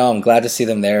 3-0. I'm glad to see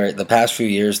them there. The past few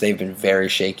years, they've been very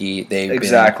shaky.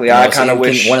 Exactly. I kind of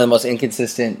wish one of the most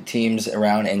inconsistent teams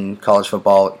around in college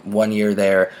football. 1 year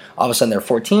there, all of a sudden they're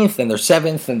 14th, then they're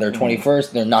 7th, then they're 21st.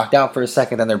 And they're knocked out for a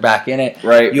second, then they're back in it.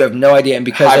 Right. You have no idea, and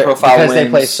because they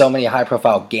play so many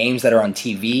high-profile games that are on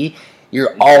TV.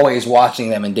 You're always watching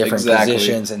them in different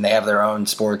positions, and they have their own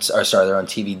their own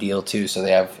TV deal too, so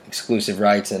they have exclusive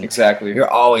rights. And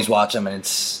you're always watching them, and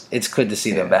it's good to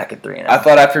see them back at 3-0. I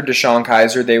thought after Deshaun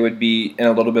Kaiser, they would be in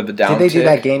a little bit of a downtick. Did they do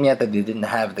that game yet that they didn't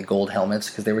have the gold helmets?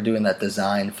 Because they were doing that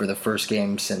design for the first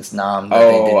game since Nam. They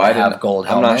didn't have gold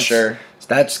helmets. I'm not sure. So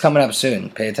that's coming up soon.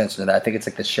 Pay attention to that. I think it's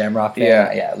like the Shamrock thing.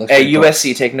 Yeah. It looks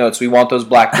USC, take notes. We want those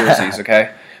black jerseys,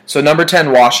 okay? So number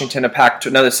 10, Washington,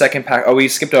 another second Pac. Oh, we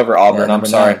skipped over Auburn. I'm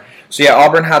sorry. 9. So yeah,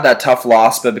 Auburn had that tough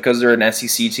loss, but because they're an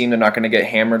SEC team, they're not going to get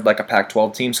hammered like a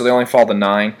Pac-12 team, so they only fall to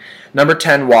 9. Number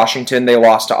 10, Washington, they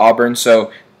lost to Auburn,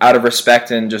 so out of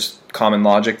respect and just common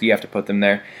logic, you have to put them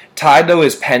there. Tied, though,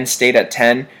 is Penn State at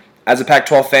 10. As a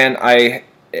Pac-12 fan,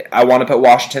 I want to put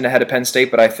Washington ahead of Penn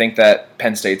State, but I think that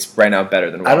Penn State's right now better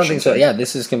than Washington. I don't think so. Yeah,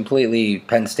 this is completely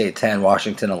Penn State 10,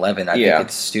 Washington 11. I think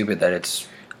it's stupid that it's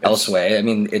elsewhere. I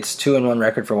mean, it's 2-1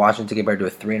 record for Washington compared to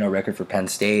a 3-0 record for Penn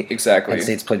State. Exactly. Penn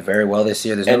State's played very well this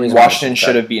year. There's no reason Washington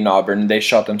should have beaten Auburn. They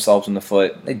shot themselves in the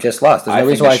foot. They just lost. There's no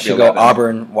reason why it should go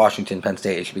Auburn, Washington, Penn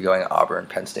State. It should be going Auburn,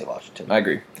 Penn State, Washington. I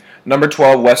agree. Number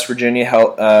 12, West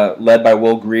Virginia, led by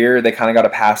Will Grier. They kind of got a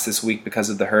pass this week because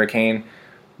of the hurricane.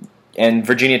 And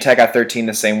Virginia Tech at 13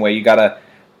 the same way. You got to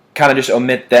kind of just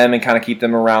omit them and kind of keep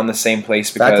them around the same place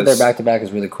because the fact that they're back-to-back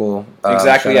is really cool.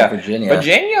 Exactly, yeah.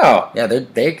 Virginia. Yeah,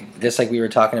 they just like we were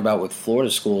talking about with Florida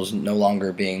schools no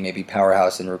longer being maybe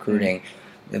powerhouse in recruiting.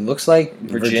 Mm-hmm. It looks like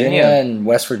Virginia Tech and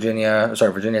West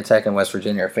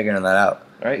Virginia are figuring that out.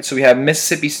 All right, so we have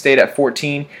Mississippi State at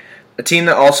 14, a team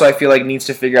that also I feel like needs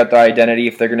to figure out their identity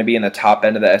if they're going to be in the top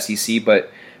end of the SEC,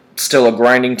 but still a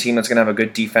grinding team that's going to have a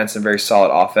good defense and very solid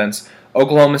offense.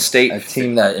 Oklahoma State. A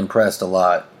team that impressed a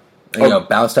lot.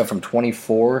 Bounced up from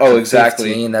 24 to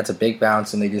 15. That's a big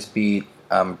bounce, and they just beat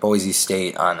Boise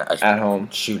State at home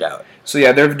shootout. So,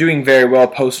 yeah, they're doing very well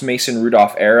post-Mason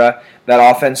Rudolph era. That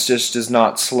offense just does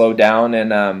not slow down,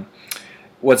 and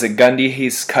Gundy?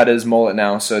 He's cut his mullet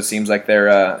now, so it seems like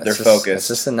they're focused. It's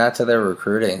just a nut to their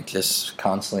recruiting, just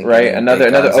constantly. Right, another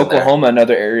Oklahoma,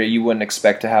 another area you wouldn't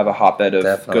expect to have a hotbed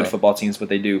of good football teams, but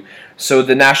they do. So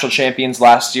the national champions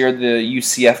last year, the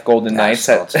UCF Golden Knights,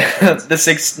 at the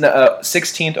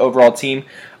 16th overall team.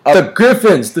 The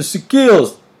Griffins, the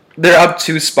Seagulls. They're up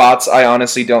 2 spots. I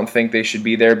honestly don't think they should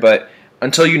be there, but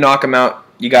until you knock them out,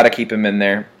 you got to keep them in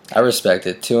there. I respect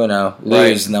it. 2-0.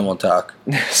 Lose, and then we'll talk.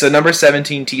 So number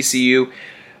 17, TCU.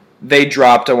 They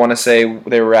dropped, I want to say,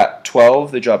 they were at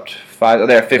 12. They dropped 5. Oh,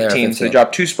 they're at 15. So they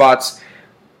dropped 2 spots.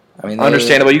 I mean,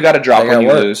 understandable. You got to drop when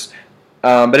you lose.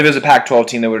 But if it was a Pac-12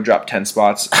 team, they would have dropped 10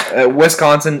 spots.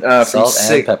 Wisconsin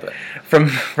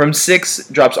from 6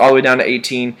 drops all the way down to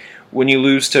 18. When you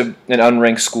lose to an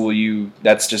unranked school,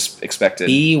 that's just expected.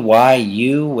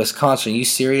 BYU, Wisconsin. Are you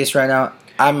serious right now?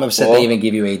 I'm upset they even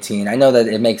give you 18. I know that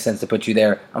it makes sense to put you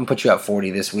there. I'm going to put you at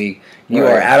 40 this week. You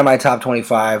are out of my top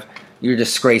 25. You're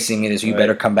disgracing it, so you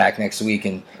better come back next week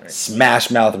and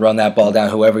smash mouth run that ball down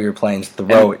whoever you're playing.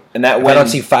 Throw it. And if I don't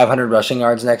see 500 rushing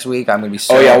yards next week, I'm going to be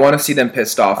so... Oh, yeah, I want to see them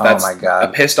pissed off. My God.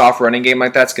 A pissed-off running game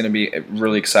like that's going to be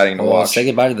really exciting to watch. Say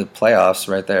goodbye to the playoffs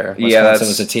right there. Wisconsin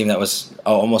was a team that was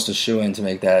almost a shoo-in to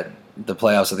make the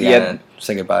playoffs at the end.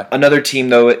 Say goodbye. Another team,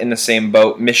 though, in the same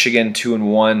boat, Michigan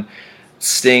 2-1.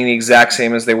 Staying the exact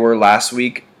same as they were last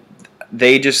week.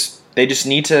 They just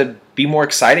need to be more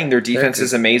exciting. Their defense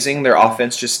is amazing. Their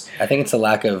offense just... I think it's a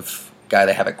lack of guy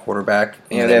they have at quarterback.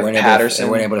 Yeah, they have Patterson.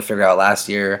 They weren't able to figure out last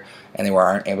year, and they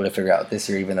aren't able to figure out this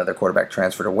year, even though their quarterback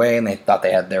transferred away, and they thought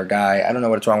they had their guy. I don't know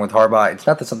what's wrong with Harbaugh. It's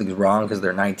not that something's wrong because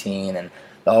they're 19, and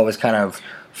they always kind of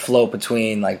float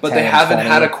between like. But they haven't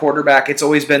had a quarterback. It's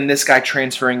always been this guy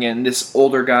transferring in, this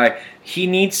older guy. He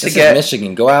needs to get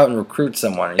Michigan. Go out and recruit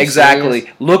someone. Exactly.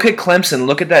 Serious? Look at Clemson.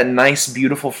 Look at that nice,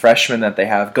 beautiful freshman that they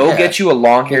have. Go get you a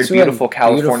long-haired, beautiful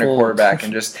California quarterback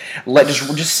and just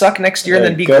suck next year and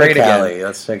then be great again.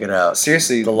 Let's check it out.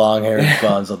 Seriously, the long-haired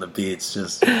buns on the beach.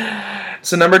 Just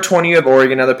so number 20, you have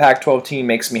Oregon, another Pac-12 team.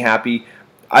 Makes me happy.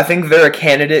 I think they're a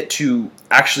candidate to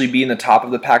actually be in the top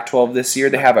of the Pac-12 this year.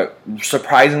 They have a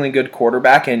surprisingly good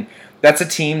quarterback, and that's a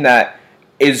team that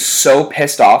is so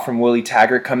pissed off from Willie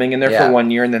Taggart coming in there for 1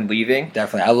 year and then leaving.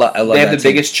 Definitely. I love They have the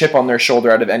biggest chip on their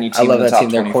shoulder out of any team in the top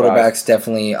 25. Their quarterback's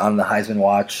definitely on the Heisman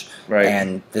watch. Right.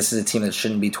 And this is a team that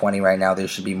shouldn't be 20 right now. They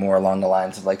should be more along the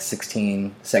lines of like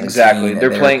 16, 17. Exactly.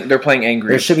 They're playing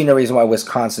angry. There should be no reason why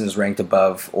Wisconsin is ranked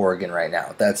above Oregon right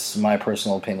now. That's my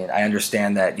personal opinion. I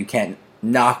understand that you can't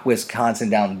knock Wisconsin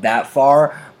down that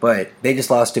far, but they just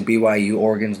lost to BYU.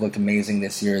 Oregon's looked amazing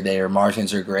this year. Their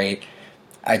margins are great.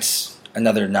 It's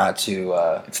another nod to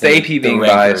it's the AP being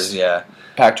biased. Yeah.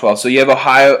 Pac-12. So you have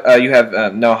Ohio. You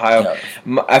have no Ohio.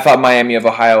 No. I thought Miami of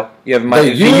Ohio. You have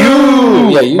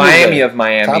Miami of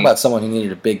Miami. Talk about someone who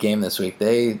needed a big game this week.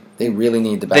 They really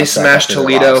need to bounce. They smashed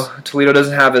Toledo. Toledo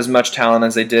doesn't have as much talent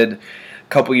as they did a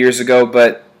couple years ago,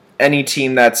 but any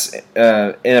team that's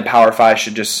in a Power 5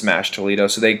 should just smash Toledo.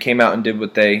 So they came out and did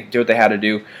what they had to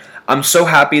do. I'm so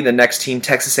happy the next team,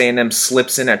 Texas A&M,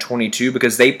 slips in at 22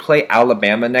 because they play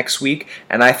Alabama next week,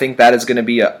 and I think that is going to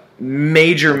be a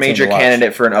major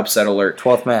candidate for an upset alert.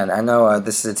 12th man. I know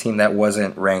this is a team that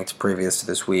wasn't ranked previous to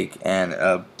this week,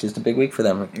 and just a big week for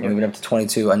them. Moving up to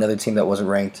 22. Another team that wasn't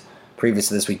ranked previous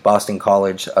to this week, Boston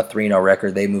College, a 3-0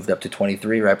 record. They moved up to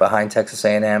 23, right behind Texas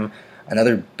A&M.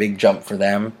 Another big jump for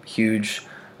them. Huge.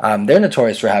 They're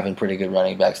notorious for having pretty good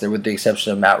running backs there, with the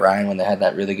exception of Matt Ryan when they had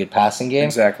that really good passing game.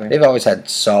 Exactly. They've always had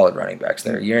solid running backs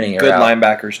there, year in and year good out. Good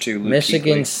linebackers, too. Luke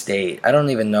Michigan Kuechly. State, I don't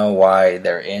even know why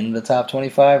they're in the top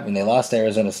 25 when they lost to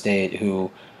Arizona State, who,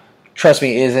 trust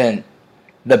me, isn't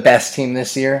the best team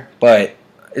this year, but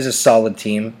is a solid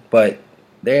team. But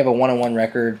they have a 1-1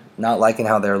 record, not liking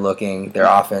how they're looking. Their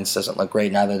offense doesn't look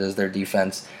great, neither does their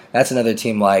defense. That's another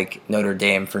team like Notre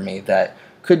Dame for me that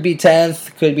could be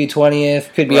 10th, could be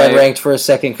 20th, could be unranked for a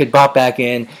second, could pop back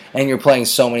in, and you're playing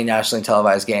so many nationally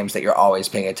televised games that you're always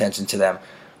paying attention to them.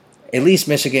 At least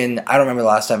Michigan, I don't remember the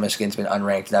last time Michigan's been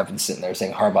unranked, and I've been sitting there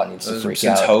saying Harbaugh needs to freak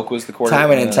out. Since Hoke was the quarterback.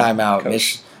 Time in and time out,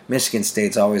 Michigan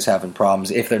State's always having problems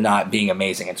if they're not being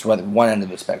amazing. It's one end of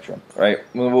the spectrum. Right.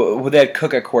 Well, they had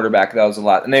Cook at quarterback. That was a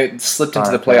lot. And they slipped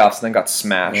into the playoffs and then got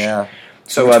smashed. Yeah.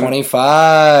 So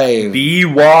 25.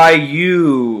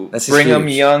 BYU. That's Brigham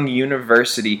huge. Young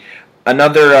University.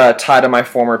 Another tie to my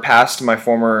former past.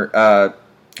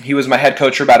 He was my head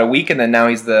coach for about a week, and then now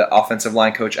he's the offensive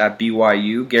line coach at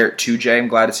BYU. Garrett Tujay. I'm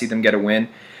glad to see them get a win.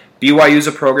 BYU's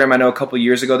a program I know a couple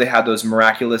years ago they had those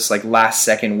miraculous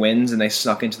last-second wins, and they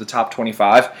snuck into the top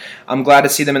 25. I'm glad to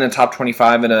see them in the top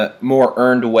 25 in a more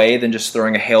earned way than just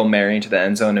throwing a Hail Mary into the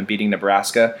end zone and beating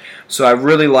Nebraska. So I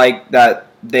really like that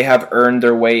they have earned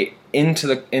their way into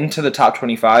the top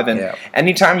 25. And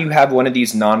anytime you have one of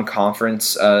these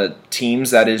non-conference teams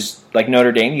that is like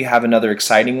Notre Dame, you have another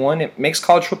exciting one. It makes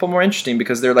college football more interesting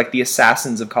because they're like the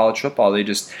assassins of college football. They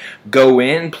just go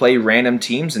in, play random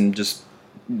teams, and just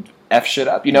F shit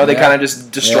up. They kind of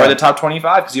just destroy the top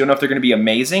 25 because you don't know if they're going to be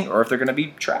amazing or if they're going to be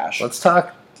trash. Let's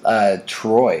talk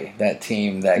Troy, that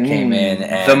team that came in.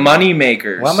 And the money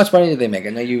makers. Well, how much money did they make? I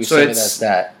know you said that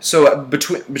stat. So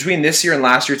between this year and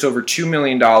last year, it's over $2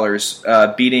 million,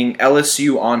 beating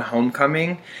LSU on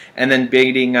homecoming and then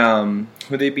beating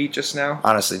who they beat just now?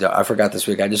 Honestly, I forgot this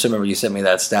week. I just remember you sent me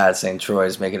that stat saying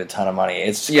Troy's making a ton of money.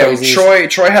 It's crazy.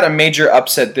 Troy had a major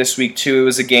upset this week too. It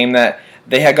was a game that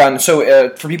they had gotten. So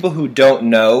for people who don't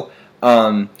know,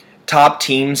 top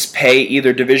teams pay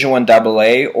either Division I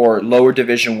AA or lower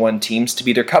Division I teams to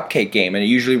be their cupcake game, and it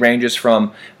usually ranges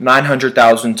from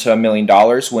 $900,000 to $1 million.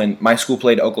 When my school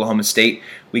played Oklahoma State,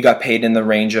 we got paid in the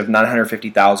range of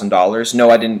 $950,000. No,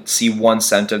 I didn't see 1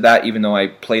 cent of that, even though I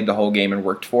played the whole game and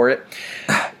worked for it.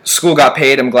 School got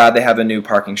paid. I'm glad they have a new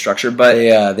parking structure. But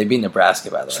they beat Nebraska,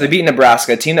 by the way. So they beat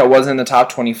Nebraska, a team that wasn't in the top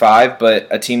 25, but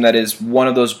a team that is one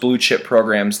of those blue chip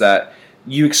programs that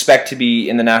you expect to be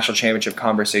in the national championship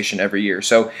conversation every year.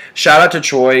 So shout out to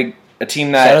Troy, a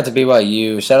team that... Shout out to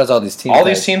BYU. Shout out to all these teams. All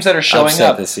these teams that are showing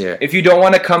up this year. If you don't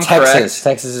want to come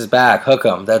Texas is back. Hook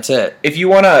 'em. That's it. If you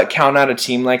want to count out a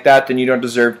team like that, then you don't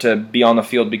deserve to be on the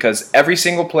field because every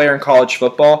single player in college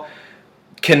football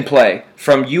can play.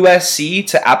 From USC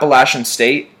to Appalachian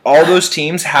State, all those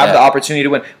teams have the opportunity to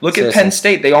win. Look at Penn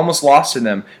State. They almost lost to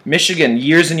them. Michigan,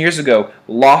 years and years ago,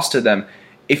 lost to them.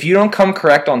 If you don't come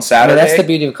correct on Saturday... that's the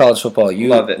beauty of college football. You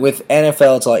love it. With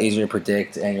NFL, it's a lot easier to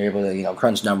predict, and you're able to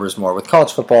crunch numbers more. With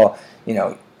college football,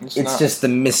 it's just the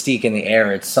mystique in the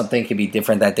air. It's something can be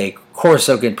different that day.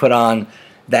 Corso can put on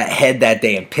that head that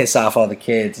day and piss off all the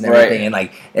kids and everything. And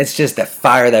it's just that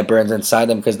fire that burns inside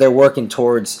them because they're working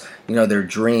towards their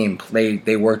dream.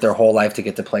 They work their whole life to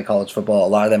get to play college football. A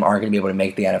lot of them aren't going to be able to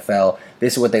make the NFL.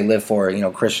 This is what they live for.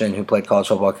 Christian, who played college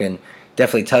football, can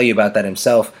definitely tell you about that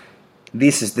himself.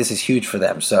 This is huge for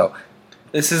them. So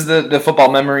this is the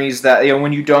football memories that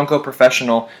when you don't go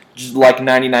professional, just like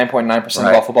 99.9%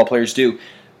 of all football players do.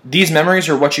 These memories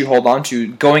are what you hold on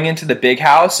to. Going into the big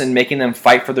house and making them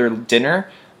fight for their dinner,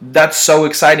 that's so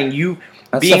exciting.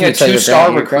 That's being a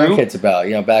 2-star recruit. Grandkids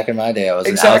about. Back in my day, I was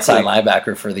an outside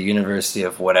linebacker for the University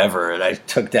of whatever, and I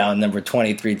took down number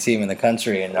 23 team in the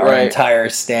country, and our entire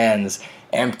stands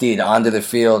emptied onto the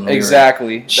field. And we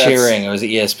were cheering. It was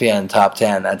ESPN top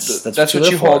 10. That's what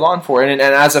you hold on for. And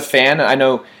as a fan, I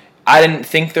know I didn't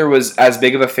think there was as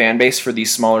big of a fan base for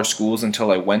these smaller schools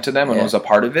until I went to them and was a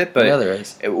part of it. But there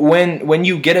is. When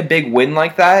you get a big win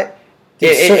like that,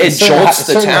 it jolts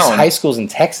the town. High schools in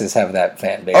Texas have that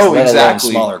fan base. Oh,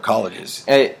 exactly. Smaller colleges.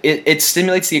 It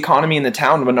stimulates the economy in the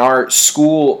town. When our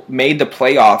school made the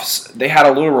playoffs, they had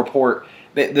a little report.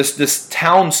 This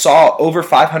town saw over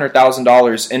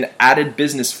 $500,000 in added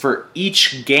business for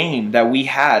each game that we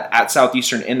had at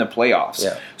Southeastern in the playoffs.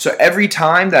 Yeah. So every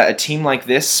time that a team like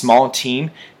this, small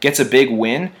team, gets a big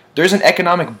win, there's an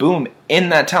economic boom in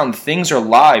that town. Things are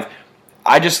live.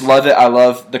 I just love it. I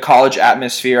love the college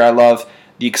atmosphere. I love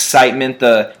the excitement.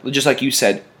 Just like you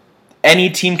said, any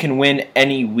team can win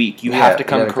any week. You have to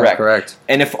come correct. Come correct.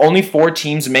 And if only 4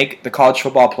 teams make the college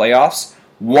football playoffs,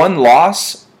 one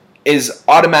loss is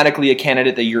automatically a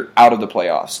candidate that you're out of the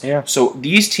playoffs. Yeah. So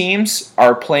these teams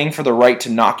are playing for the right to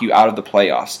knock you out of the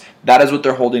playoffs. That is what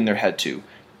they're holding their head to.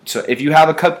 So if you have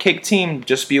a cupcake team,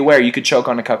 just be aware you could choke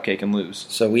on a cupcake and lose.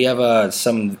 So we have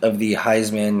some of the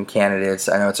Heisman candidates.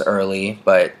 I know it's early,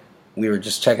 but we were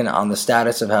just checking on the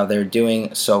status of how they're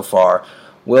doing so far.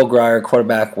 Will Grier,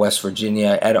 quarterback, West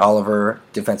Virginia. Ed Oliver,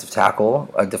 defensive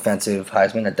tackle, a defensive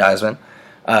Heisman, a Deisman.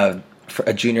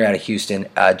 A junior out of Houston.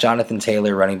 Jonathan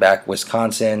Taylor, running back,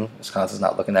 Wisconsin. Wisconsin's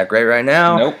not looking that great right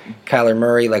now. Nope. Kyler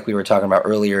Murray, like we were talking about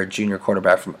earlier, junior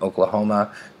quarterback from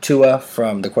Oklahoma. Tua,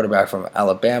 from the quarterback from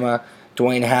Alabama.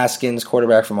 Dwayne Haskins,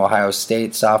 quarterback from Ohio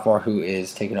State, sophomore, who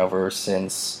is taking over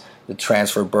since the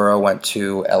transfer Burrow went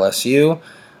to LSU.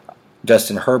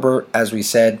 Justin Herbert, as we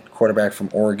said, quarterback from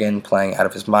Oregon, playing out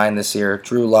of his mind this year.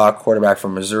 Drew Lock, quarterback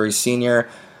from Missouri, senior.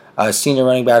 Senior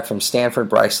running back from Stanford,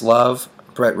 Bryce Love.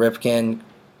 Brett Ripken,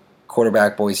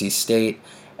 quarterback, Boise State.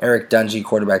 Eric Dungy,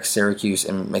 quarterback, Syracuse.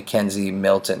 And Mackenzie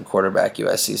Milton, quarterback,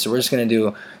 USC. So we're just going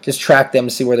to just track them,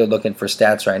 see where they're looking for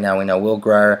stats right now. We know Will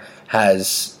Grier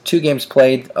has 2 games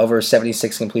played, over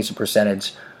 76 completion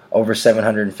percentage, over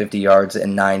 750 yards,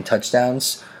 and 9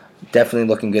 touchdowns. Definitely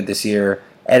looking good this year.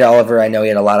 Ed Oliver, I know he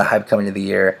had a lot of hype coming into the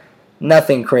year.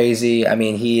 Nothing crazy. I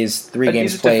mean, he is 3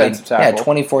 games played. Yeah,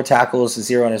 24 tackles,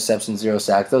 0 interceptions, 0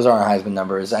 sacks. Those aren't Heisman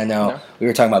numbers. I know we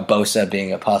were talking about Bosa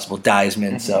being a possible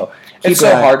Deisman, so it's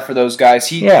so hard for those guys.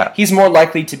 He's more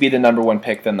likely to be the number 1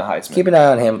 pick than the Heisman. Keep an eye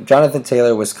on him. Jonathan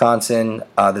Taylor, Wisconsin,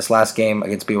 this last game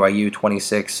against BYU,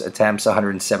 26 attempts,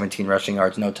 117 rushing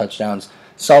yards, no touchdowns.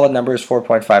 Solid numbers,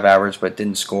 4.5 average, but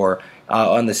didn't score.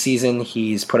 On the season,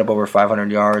 he's put up over 500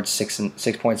 yards,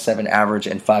 6.7 average,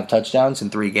 and 5 touchdowns in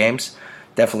 3 games.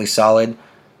 Definitely solid.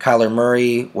 Kyler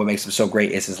Murray, what makes him so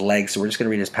great is his legs. So we're just going to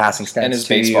read his passing stats. And his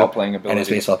baseball playing ability. And his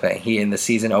baseball playing. He, in the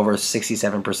season, over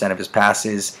 67% of his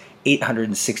passes,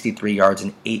 863 yards,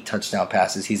 and 8 touchdown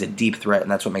passes. He's a deep threat,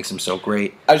 and that's what makes him so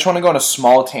great. I just want to go on a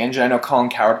small tangent. I know Colin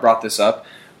Cowherd brought this up.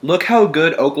 Look how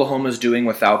good Oklahoma's doing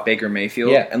without Baker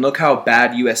Mayfield, and look how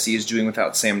bad USC is doing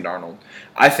without Sam Darnold.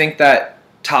 I think that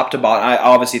top to bottom, I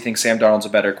obviously think Sam Darnold's a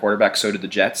better quarterback, so do the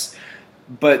Jets.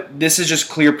 But this is just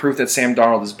clear proof that Sam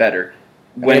Darnold is better.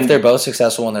 If they're both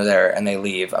successful when they're there and they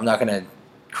leave, I'm not going to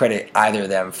credit either of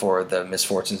them for the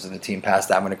misfortunes of the team past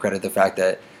that. I'm going to credit the fact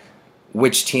that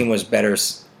which team was better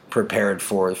prepared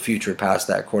for the future past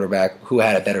that quarterback, who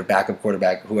had a better backup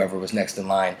quarterback, whoever was next in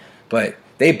line. But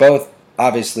they both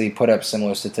obviously put up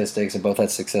similar statistics and both had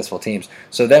successful teams.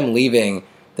 So them leaving,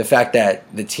 the fact that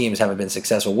the teams haven't been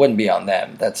successful wouldn't be on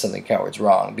them. That's something Cowherd's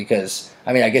wrong because,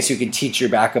 I mean, I guess you can teach your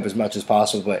backup as much as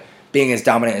possible, but being as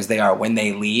dominant as they are when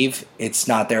they leave, it's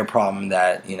not their problem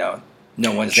that,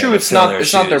 no one's true. It's not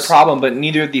their problem, but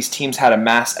neither of these teams had a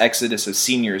mass exodus of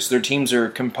seniors. Their teams are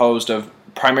composed of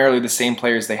primarily the same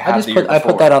players they had the year before. I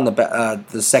put that on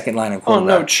the second line of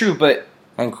quarterback. Oh, no, true, but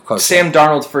Sam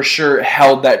Darnold for sure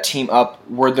held that team up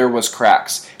where there was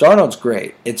cracks. Darnold's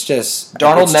great. It's just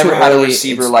Darnold never had a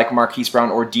receiver like Marquise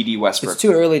Brown or D.D. Westbrook. It's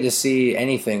too early to see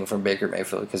anything from Baker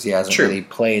Mayfield because he hasn't really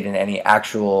played in any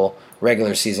actual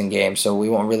regular season game, so we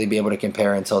won't really be able to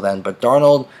compare until then. But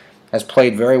Darnold has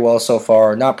played very well so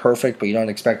far. Not perfect, but you don't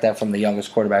expect that from the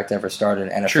youngest quarterback to ever start an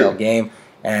NFL game.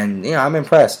 And, I'm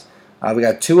impressed. We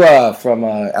got Tua from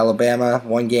Alabama,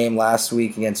 1 game last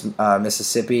week against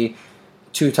Mississippi.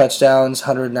 2 touchdowns,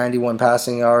 191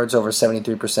 passing yards, over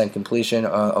 73% completion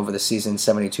over the season,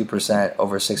 72%,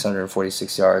 over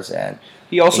 646 yards, and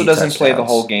he also doesn't play the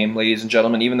whole game, ladies and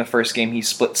gentlemen. Even the first game, he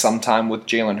split some time with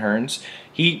Jalen Hurns.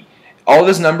 All of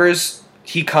his numbers,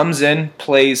 he comes in,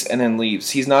 plays, and then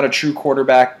leaves. He's not a true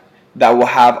quarterback that will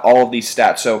have all of these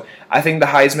stats. So I think the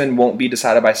Heisman won't be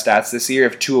decided by stats this year.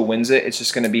 If Tua wins it, it's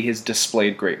just going to be his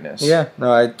displayed greatness. Yeah,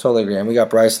 no, I totally agree. And we got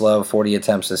Bryce Love, 40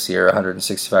 attempts this year,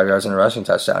 165 yards and a rushing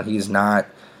touchdown. He's not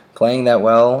playing that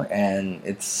well, and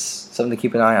it's something to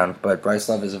keep an eye on. But Bryce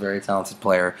Love is a very talented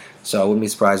player, so I wouldn't be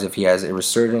surprised if he has a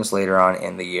resurgence later on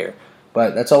in the year.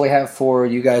 But that's all we have for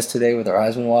you guys today with our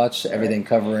Heisman Watch. Everything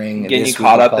covering getting you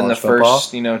caught up in the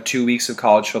first 2 weeks of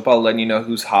college football, letting you know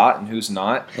who's hot and who's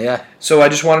not. Yeah. So I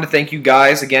just wanted to thank you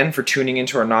guys again for tuning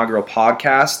into our inaugural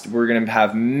podcast. We're going to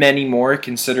have many more.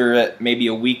 Consider it maybe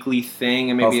a weekly thing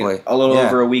and maybe a little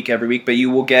over a week every week. But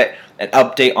you will get an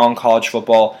update on college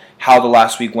football, how the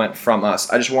last week went from us.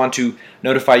 I just want to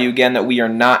notify you again that we are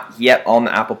not yet on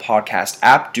the Apple Podcast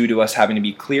app due to us having to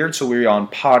be cleared, so we're on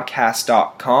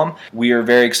podcast.com. We are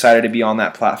very excited to be on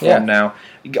that platform now.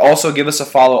 Also, give us a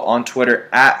follow on Twitter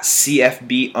at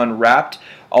CFB Unwrapped.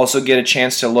 Also, get a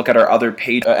chance to look at our other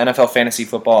page, NFL Fantasy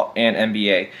Football and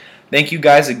NBA. Thank you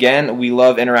guys again. We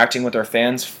love interacting with our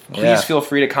fans. Please feel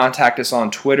free to contact us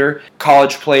on Twitter.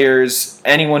 College players,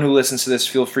 anyone who listens to this,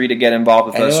 feel free to get involved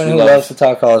with us. Anyone who loves to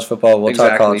talk college football, we'll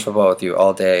talk college football with you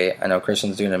all day. I know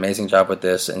Christian's doing an amazing job with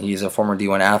this, and he's a former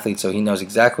D1 athlete, so he knows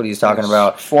exactly what he's talking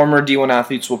about. Former D1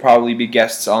 athletes will probably be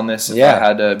guests on this if I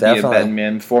had to be a betting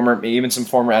man. Even some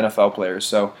former NFL players.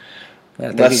 So.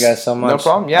 Yeah, thank you guys so much. No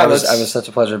problem. Yeah, it was such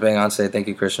a pleasure being on today. Thank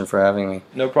you, Christian, for having me.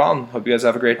 No problem. Hope you guys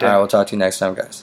have a great day. All right, we'll talk to you next time, guys.